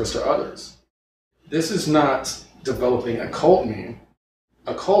being service to others. This is not developing a cult meme.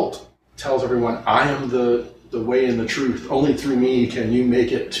 A cult tells everyone, I am the way and the truth. Only through me can you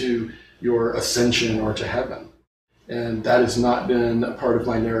make it to your ascension or to heaven. And that has not been a part of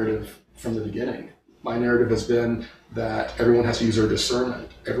my narrative from the beginning. My narrative has been that everyone has to use their discernment.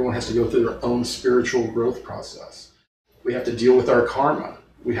 Everyone has to go through their own spiritual growth process. We have to deal with our karma.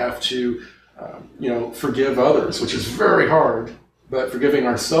 We have to, forgive others, which is very hard, but forgiving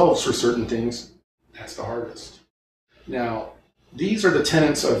ourselves for certain things, that's the hardest. Now, these are the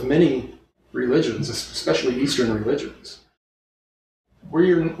tenets of many religions, especially Eastern religions.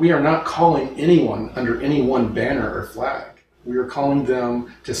 We are not calling anyone under any one banner or flag. We are calling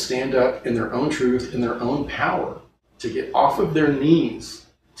them to stand up in their own truth, in their own power, to get off of their knees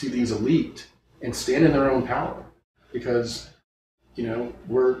to these elite and stand in their own power. Because,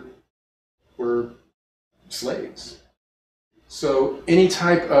 we're slaves. So any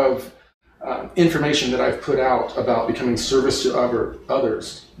type of information that I've put out about becoming service to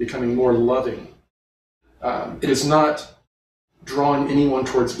others, becoming more loving, it is not drawing anyone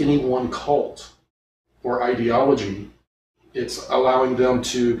towards any one cult or ideology. It's allowing them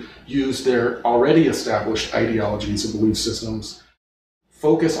to use their already established ideologies and belief systems,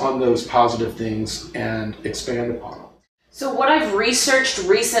 focus on those positive things, and expand upon them. So what I've researched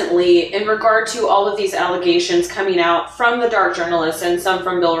recently in regard to all of these allegations coming out from the Dark Journalist and some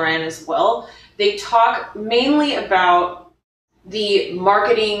from Bill Ryan as well, they talk mainly about the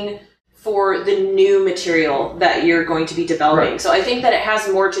marketing for the new material that you're going to be developing. Right. So I think that it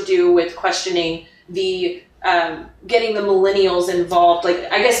has more to do with questioning the getting the millennials involved,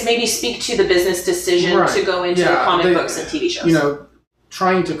 like I guess maybe speak to the business decision to go into comic books and TV shows.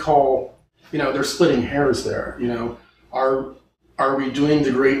 Trying to call, they're splitting hairs there. Are we doing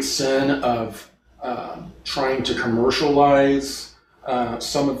the great sin of trying to commercialize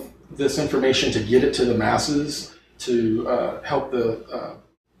some of this information to get it to the masses, to help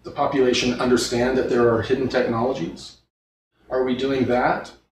the population understand that there are hidden technologies? Are we doing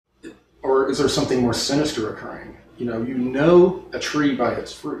that? Or is there something more sinister occurring? You know a tree by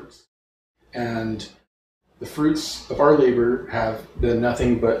its fruits. And the fruits of our labor have been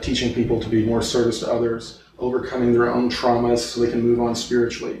nothing but teaching people to be more service to others, overcoming their own traumas so they can move on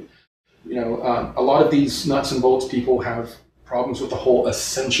spiritually. A lot of these nuts and bolts people have problems with the whole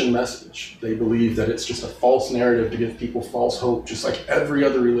ascension message. They believe that it's just a false narrative to give people false hope, just like every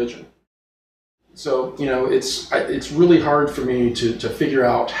other religion. So, it's really hard for me to figure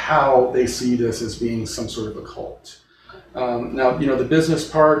out how they see this as being some sort of a cult. Now, the business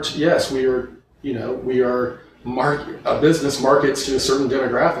part, yes, we are a business markets to a certain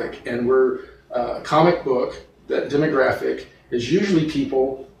demographic, and we're a comic book. That demographic is usually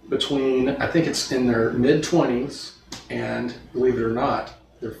people between, I think it's in their mid-20s and, believe it or not,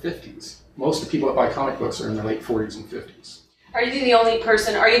 their 50s. Most of the people that buy comic books are in their late 40s and 50s. Are you the only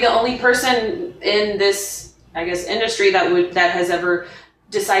person in this, I guess, industry that has ever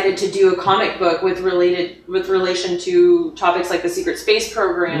decided to do a comic book with relation to topics like the secret space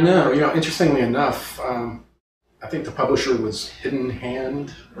program? No, interestingly enough, I think the publisher was Hidden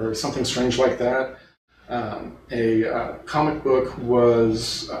Hand or something strange like that. A comic book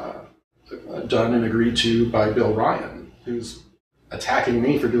was done and agreed to by Bill Ryan, who's attacking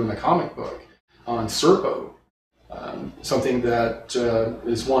me for doing a comic book on Serpo. Something that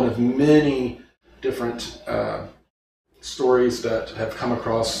is one of many different stories that have come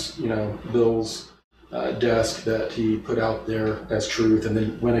across, Bill's desk that he put out there as truth and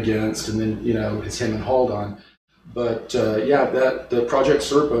then went against, and then, it's him and hauled on. But the Project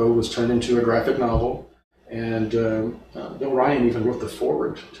Serpo was turned into a graphic novel, and Bill Ryan even wrote the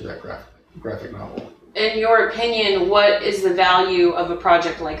foreword to that graphic novel. In your opinion, what is the value of a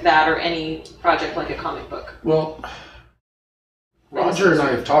project like that, or any project like a comic book? Well, Roger and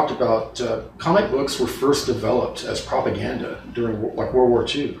I have talked about comic books were first developed as propaganda during like World War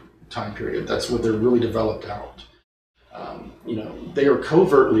II time period. That's what they're really developed out. They are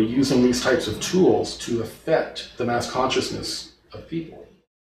covertly using these types of tools to affect the mass consciousness of people.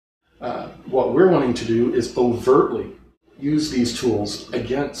 What we're wanting to do is overtly use these tools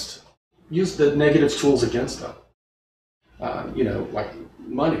use the negative tools against them. Like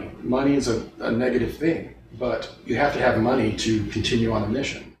money. Money is a negative thing, but you have to have money to continue on a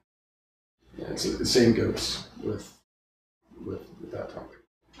mission. Yeah, the same goes with that topic.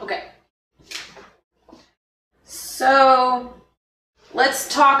 Okay. So let's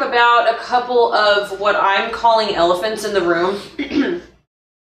talk about a couple of what I'm calling elephants in the room.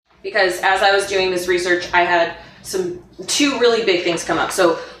 Because as I was doing this research, I had two really big things come up.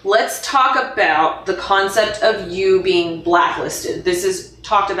 So let's talk about the concept of you being blacklisted. This is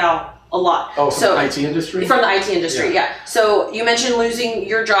talked about a lot. Oh, from the IT industry? From the IT industry, yeah. So you mentioned losing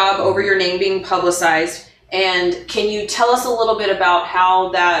your job over your name being publicized. And can you tell us a little bit about how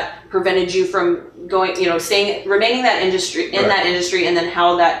that prevented you from remaining in that industry, and then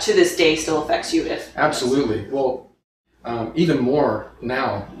how that to this day still affects you? Absolutely. Well, even more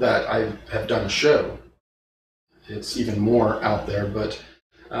now that I have done a show, it's even more out there. But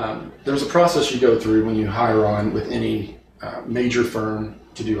there's a process you go through when you hire on with any major firm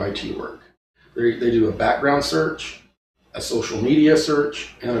to do IT work. They do a background search, a social media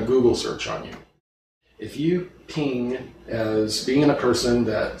search, and a Google search on you. If you ping as being a person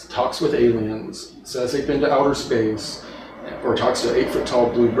that talks with aliens, says they've been to outer space, or talks to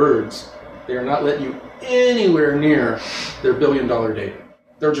 8-foot-tall blue birds, they are not letting you anywhere near their billion-dollar data.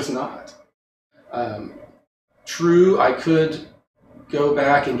 They're just not. True, I could go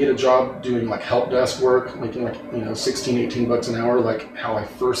back and get a job doing like help desk work, making like, $16-18 an hour, like how I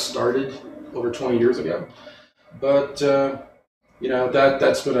first started over 20 years ago. But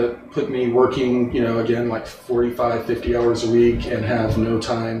that's going to put me working, again, like 45, 50 hours a week and have no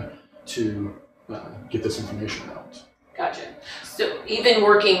time to get this information out. Gotcha. So even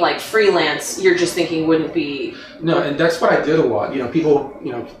working like freelance, you're just thinking wouldn't be... No, and that's what I did a lot. People,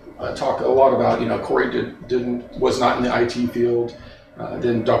 talk a lot about, Corey was not in the IT field.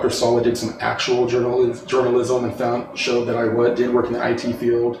 Then Dr. Sala did some actual journalism and showed that I did work in the IT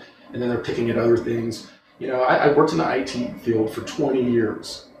field, and then they're picking at other things. I worked in the IT field for 20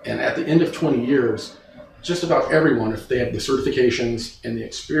 years, and at the end of 20 years, just about everyone, if they have the certifications and the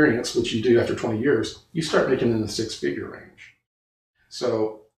experience, which you do after 20 years, you start making in the six-figure range.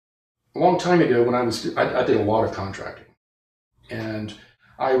 So a long time ago when I did a lot of contracting, and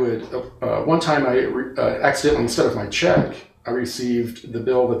I would, one time I accidentally, instead of my check, I received the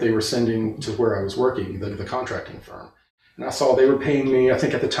bill that they were sending to where I was working, the contracting firm. And I saw they were paying me, I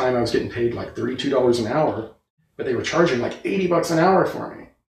think at the time I was getting paid like $32 an hour, but they were charging like $80 an hour for me.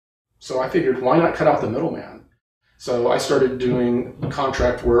 So I figured, why not cut out the middleman? So I started doing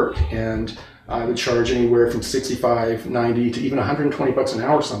contract work, and I would charge anywhere from $65, $90 to even $120 an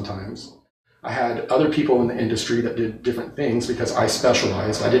hour sometimes. I had other people in the industry that did different things because I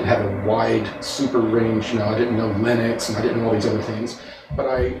specialized. I didn't have a wide, super range, I didn't know Linux and I didn't know all these other things, but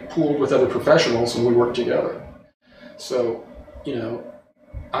I pooled with other professionals and we worked together. So,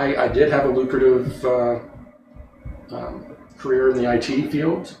 I did have a lucrative career in the IT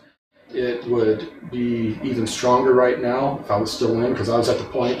field. It would be even stronger right now if I was still in, because I was at the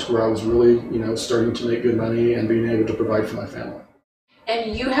point where I was really, starting to make good money and being able to provide for my family.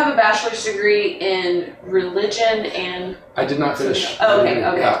 And you have a bachelor's degree in religion and... I did not finish. Oh, okay.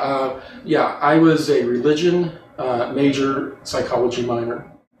 I was a religion major, psychology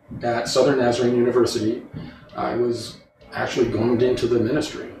minor at Southern Nazarene University. I was actually going into the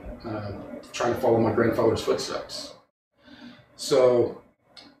ministry, trying to follow my grandfather's footsteps. So,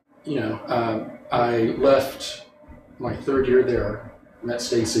 I left my third year there, met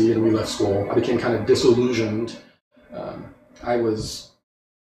Stacy, and we left school. I became kind of disillusioned. I was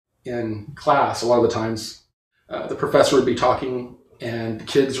in class a lot of the times. The professor would be talking, and the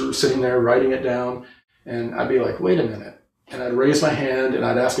kids were sitting there writing it down, and I'd be like, wait a minute. And I'd raise my hand, and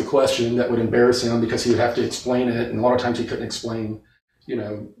I'd ask a question that would embarrass him because he would have to explain it, and a lot of times he couldn't explain,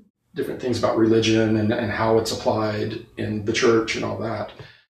 different things about religion and how it's applied in the church and all that.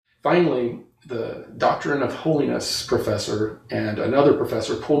 Finally, the Doctrine of Holiness professor and another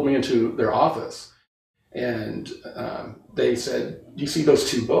professor pulled me into their office, and they said, "Do you see those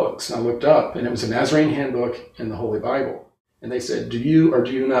two books?" And I looked up, and it was a Nazarene Handbook and the Holy Bible. And they said, "Do you or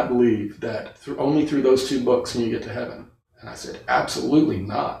do you not believe that only through those two books can you get to heaven?" And I said, "Absolutely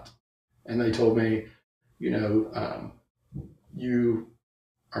not." And they told me, you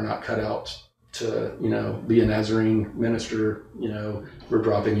are not cut out to, be a Nazarene minister. We're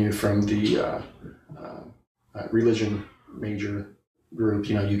dropping you from the religion major group.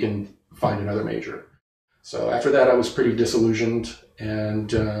 You can find another major. So after that, I was pretty disillusioned,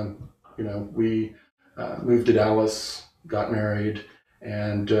 and we moved to Dallas, got married,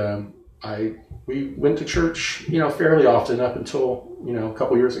 and we went to church, fairly often up until a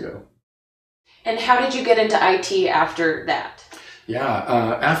couple years ago. And how did you get into IT after that?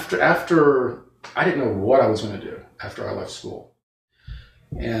 Yeah, after I didn't know what I was going to do after I left school,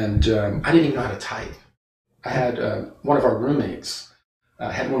 and I didn't even know how to type. I had one of our roommates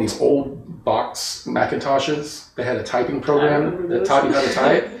had one of these old box Macintoshes. They had a typing program that taught you how to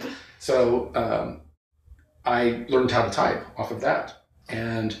type. So I learned how to type off of that.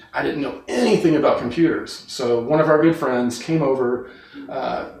 And I didn't know anything about computers. So one of our good friends came over,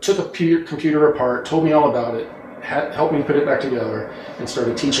 took a computer apart, told me all about it, helped me put it back together, and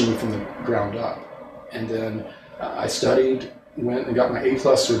started teaching me from the ground up. And then I studied, went and got my A+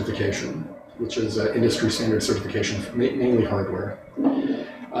 certification, which is an industry standard certification, mainly hardware.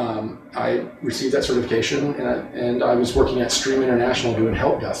 I received that certification, and I was working at Stream International doing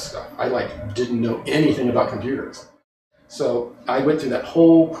help desk stuff. I didn't know anything about computers. So I went through that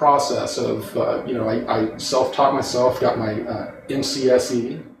whole process of, I self-taught myself, got my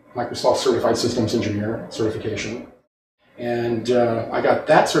MCSE, Microsoft Certified Systems Engineer certification. And I got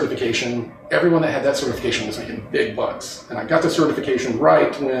that certification. Everyone that had that certification was making big bucks. And I got the certification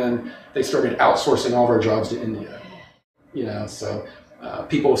right when they started outsourcing all of our jobs to India. So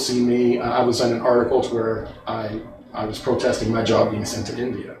people see me. I was in an article where I was protesting my job being sent to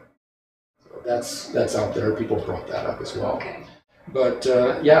India. That's out there. People brought that up as well. Okay. But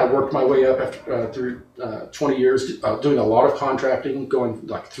I worked my way up after through 20 years, doing a lot of contracting, going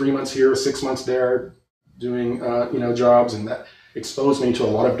like 3 months here, 6 months there, doing jobs, and that exposed me to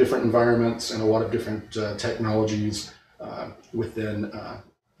a lot of different environments and a lot of different technologies within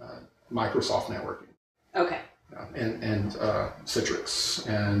Microsoft networking. Okay. And Citrix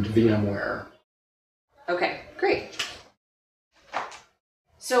and VMware. Okay, great.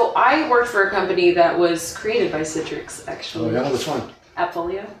 So I worked for a company that was created by Citrix, actually. Oh, yeah? Which one?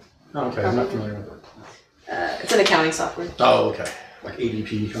 Appfolio. Oh, okay. I'm not familiar with it. It's an accounting software. Oh, okay. Like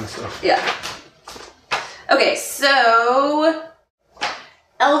ADP kind of stuff. Yeah. Okay, so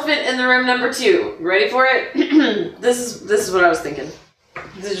elephant in the room number 2. Ready for it? This is what I was thinking.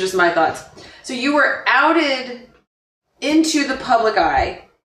 This is just my thoughts. So you were outed into the public eye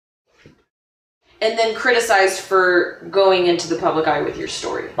and then criticized for going into the public eye with your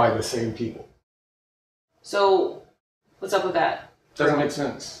story. By the same people. So, what's up with that? Doesn't make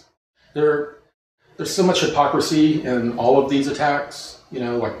sense. There's so much hypocrisy in all of these attacks,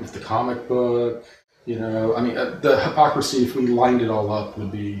 like with the comic book, the hypocrisy, if we lined it all up,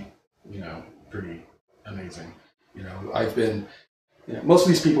 would be, pretty amazing. I've been, most of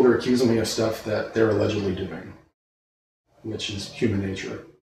these people are accusing me of stuff that they're allegedly doing, which is human nature.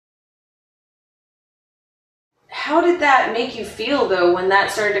 How did that make you feel, though, when that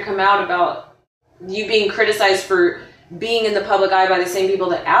started to come out about you being criticized for being in the public eye by the same people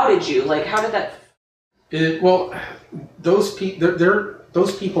that outed you? Like, how did that...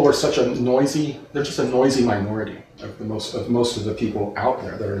 Those people are such a noisy... They're just a noisy minority of most of the people out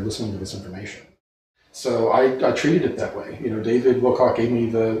there that are listening to this information. So I treated it that way. David Wilcock gave me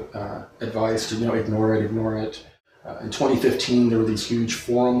the advice to, ignore it. In 2015, there were these huge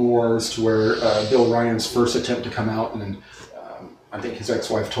forum wars to where Bill Ryan's first attempt to come out, and I think his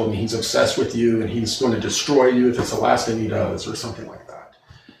ex-wife told me he's obsessed with you and he's going to destroy you if it's the last thing he does, or something like that.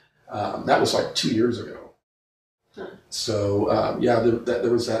 That was like 2 years ago. So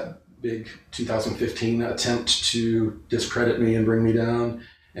there was that big 2015 attempt to discredit me and bring me down,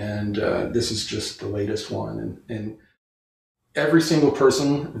 and this is just the latest one. And every single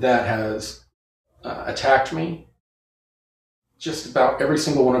person that has attacked me, just about every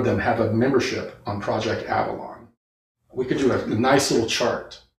single one of them have a membership on Project Avalon. We could do a nice little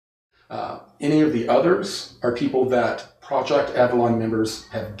chart. Any of the others are people that Project Avalon members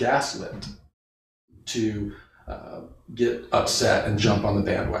have gaslit to get upset and jump on the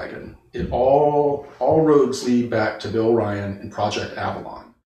bandwagon. All roads lead back to Bill Ryan and Project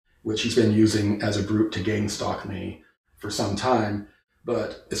Avalon, which he's been using as a group to gain stalk me for some time.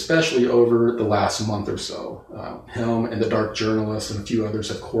 But especially over the last month or so, him and the Dark Journalist and a few others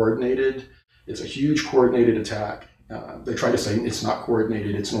have coordinated. It's a huge coordinated attack. They try to say it's not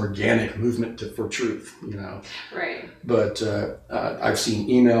coordinated; it's an organic movement for truth, you know. Right. But I've seen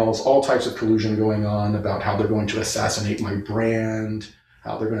emails, all types of collusion going on about how they're going to assassinate my brand,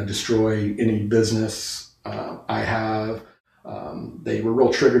 how they're going to destroy any business I have. They were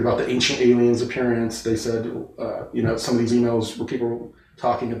real triggered about the ancient aliens appearance. They said, you know, some of these emails where people were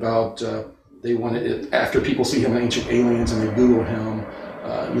talking about they wanted it after people see him in Ancient Aliens and they Google him,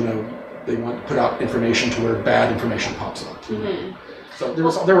 you know. They want to put out information to where bad information pops up. Mm-hmm. So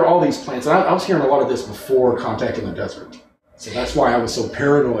there were all these plans. And I was hearing a lot of this before Contact in the Desert. So that's why I was so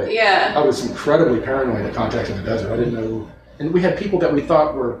paranoid. Yeah. I was incredibly paranoid at Contact in the Desert. I didn't know. And we had people that we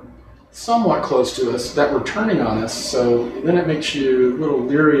thought were somewhat close to us that were turning on us. So then it makes you a little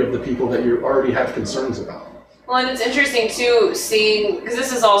leery of the people that you already have concerns about. Well, and it's interesting too, seeing, because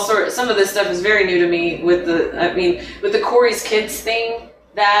this is all some of this stuff is very new to me with the Corey's Kids thing.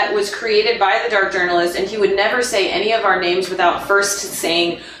 That was created by the Dark Journalist, and he would never say any of our names without first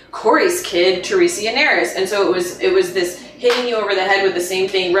saying Corey's kid, Teresa Yannaris. And so it was this hitting you over the head with the same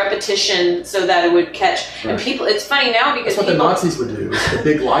thing, repetition, so that it would catch. Right. And people, it's funny now because that's what the Nazis would do. It's the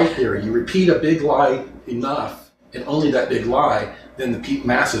big lie theory. You repeat a big lie enough, and only that big lie, then the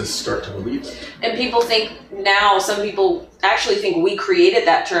masses start to believe it. And people think now, some people actually think we created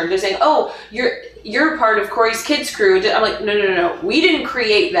that term. They're saying, "Oh, you're part of Corey's Kids crew." I'm like, no. We didn't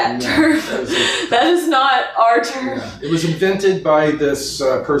create that term. That is not our term. Yeah. It was invented by this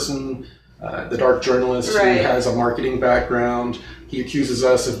person, the Dark Journalist, right, who has a marketing background. He accuses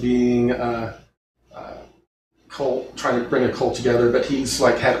us of being cult, trying to bring a cult together, but he's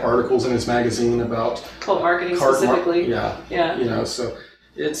like had articles in his magazine about cult marketing specifically. Yeah. You know, so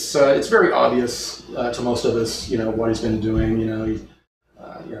it's very obvious to most of us, you know, what he's been doing. You know, he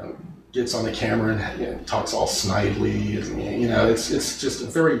gets on the camera and talks all snidely. You know, it's just a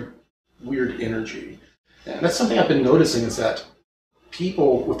very weird energy, and that's something I've been noticing is that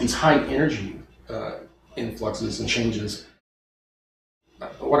people with these high energy influxes and changes.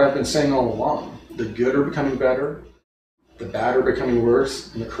 What I've been saying all along. The good are becoming better, the bad are becoming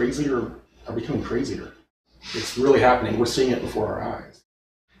worse, and the crazy are becoming crazier. It's really happening. We're seeing it before our eyes.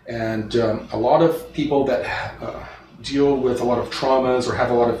 And a lot of people that deal with a lot of traumas or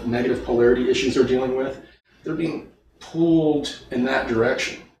have a lot of negative polarity issues they're dealing with, they're being pulled in that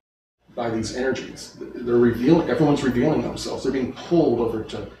direction by these energies. Everyone's revealing themselves. They're being pulled over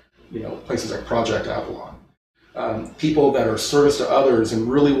to, you know, places like Project Avalon. People that are service to others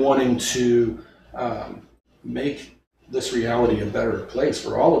and really wanting to make this reality a better place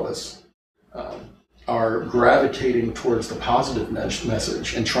for all of us are gravitating towards the positive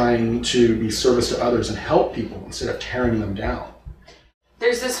message and trying to be service to others and help people instead of tearing them down.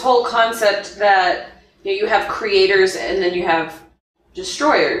 There's this whole concept that you have creators and then you have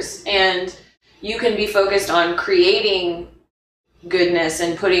destroyers, and you can be focused on creating goodness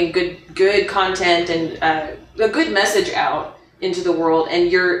and putting good content and a good message out into the world,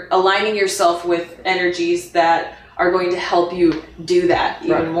 and you're aligning yourself with energies that are going to help you do that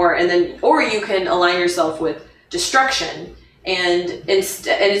even more. And then, or you can align yourself with destruction, and it's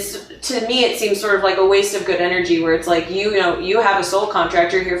to me it seems sort of like a waste of good energy, where it's like you have a soul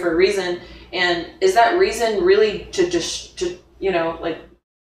contract, you're here for a reason, and is that reason really to like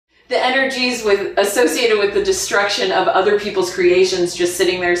the energies associated with the destruction of other people's creations, just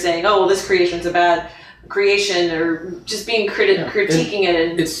sitting there saying, oh well, this creation's a bad creation, or just being critiquing it,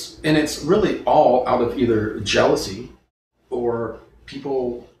 and it's really all out of either jealousy or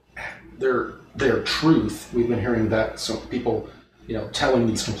people their truth. We've been hearing that, so people telling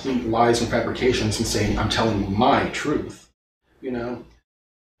these complete lies and fabrications and saying, I'm telling you my truth.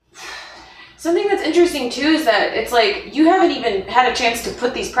 Something that's interesting too is that it's like you haven't even had a chance to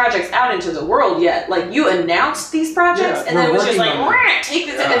put these projects out into the world yet. Like, you announced these projects and then it was just like, take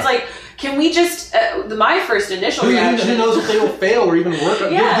this. It's like, can we just, my first initial reaction. Who knows if they will fail or even work?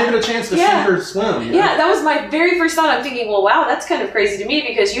 Give it a chance to sink or swim. Yeah, that was my very first thought. I'm thinking, well, wow, that's kind of crazy to me,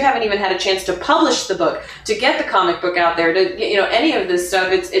 because you haven't even had a chance to publish the book, to get the comic book out there, to any of this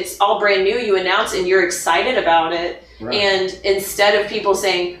stuff. It's all brand new. You announce and you're excited about it. Right. And instead of people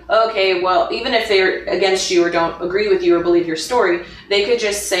saying, okay, well, even if they're against you or don't agree with you or believe your story, they could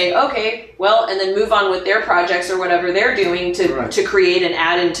just say, okay, well, and then move on with their projects or whatever they're doing to create and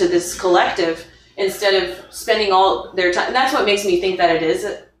add into this collective, instead of spending all their time. And that's what makes me think that it is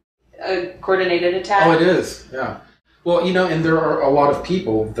a coordinated attack. Oh, it is, yeah. Well, and there are a lot of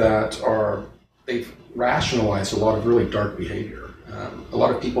people that they've rationalized a lot of really dark behavior. A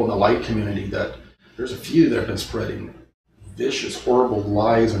lot of people in the light community, that there's a few that have been spreading vicious, horrible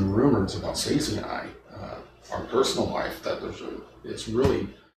lies and rumors about Stacey and I, our personal life, that it's really,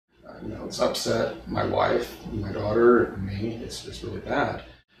 it's upset my wife, my daughter, and me. It's really bad.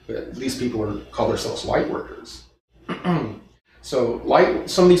 But these people call themselves light workers. So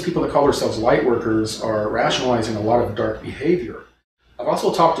some of these people that call themselves light workers are rationalizing a lot of dark behavior. I've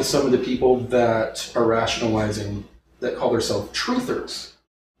also talked to some of the people that are rationalizing, that call themselves truthers,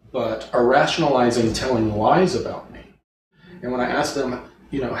 but are rationalizing telling lies about me. And when I ask them,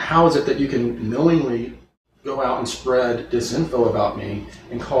 how is it that you can knowingly go out and spread disinfo about me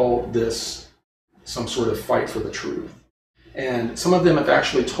and call this some sort of fight for the truth? And some of them have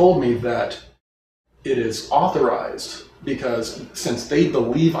actually told me that it is authorized because since they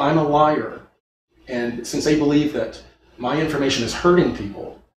believe I'm a liar, and since they believe that my information is hurting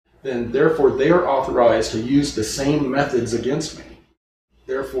people, then therefore they are authorized to use the same methods against me.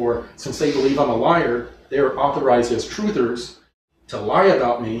 Therefore, since they believe I'm a liar, they are authorized as truthers to lie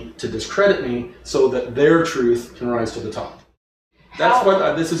about me, to discredit me, so that their truth can rise to the top. That's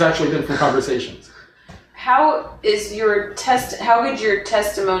what this has actually been from conversations. How could your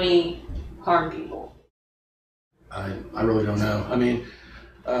testimony harm people? I really don't know. I mean,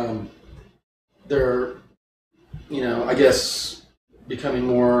 they're, I guess becoming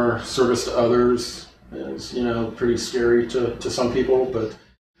more service to others is, pretty scary to some people. But,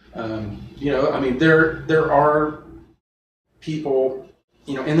 there are people,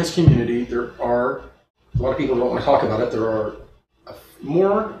 in this community, there are a lot of people who don't want to talk about it. There are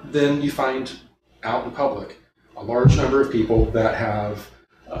more than you find out in public. A large number of people that have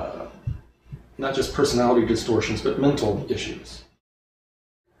not just personality distortions, but mental issues.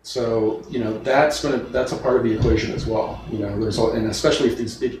 So, that's a part of the equation as well. And especially if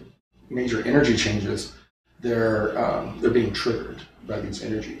these big major energy changes, they're being triggered by these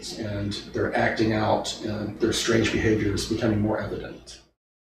energies, and they're acting out, and their strange behaviors becoming more evident.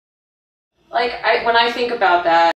 When I think about that,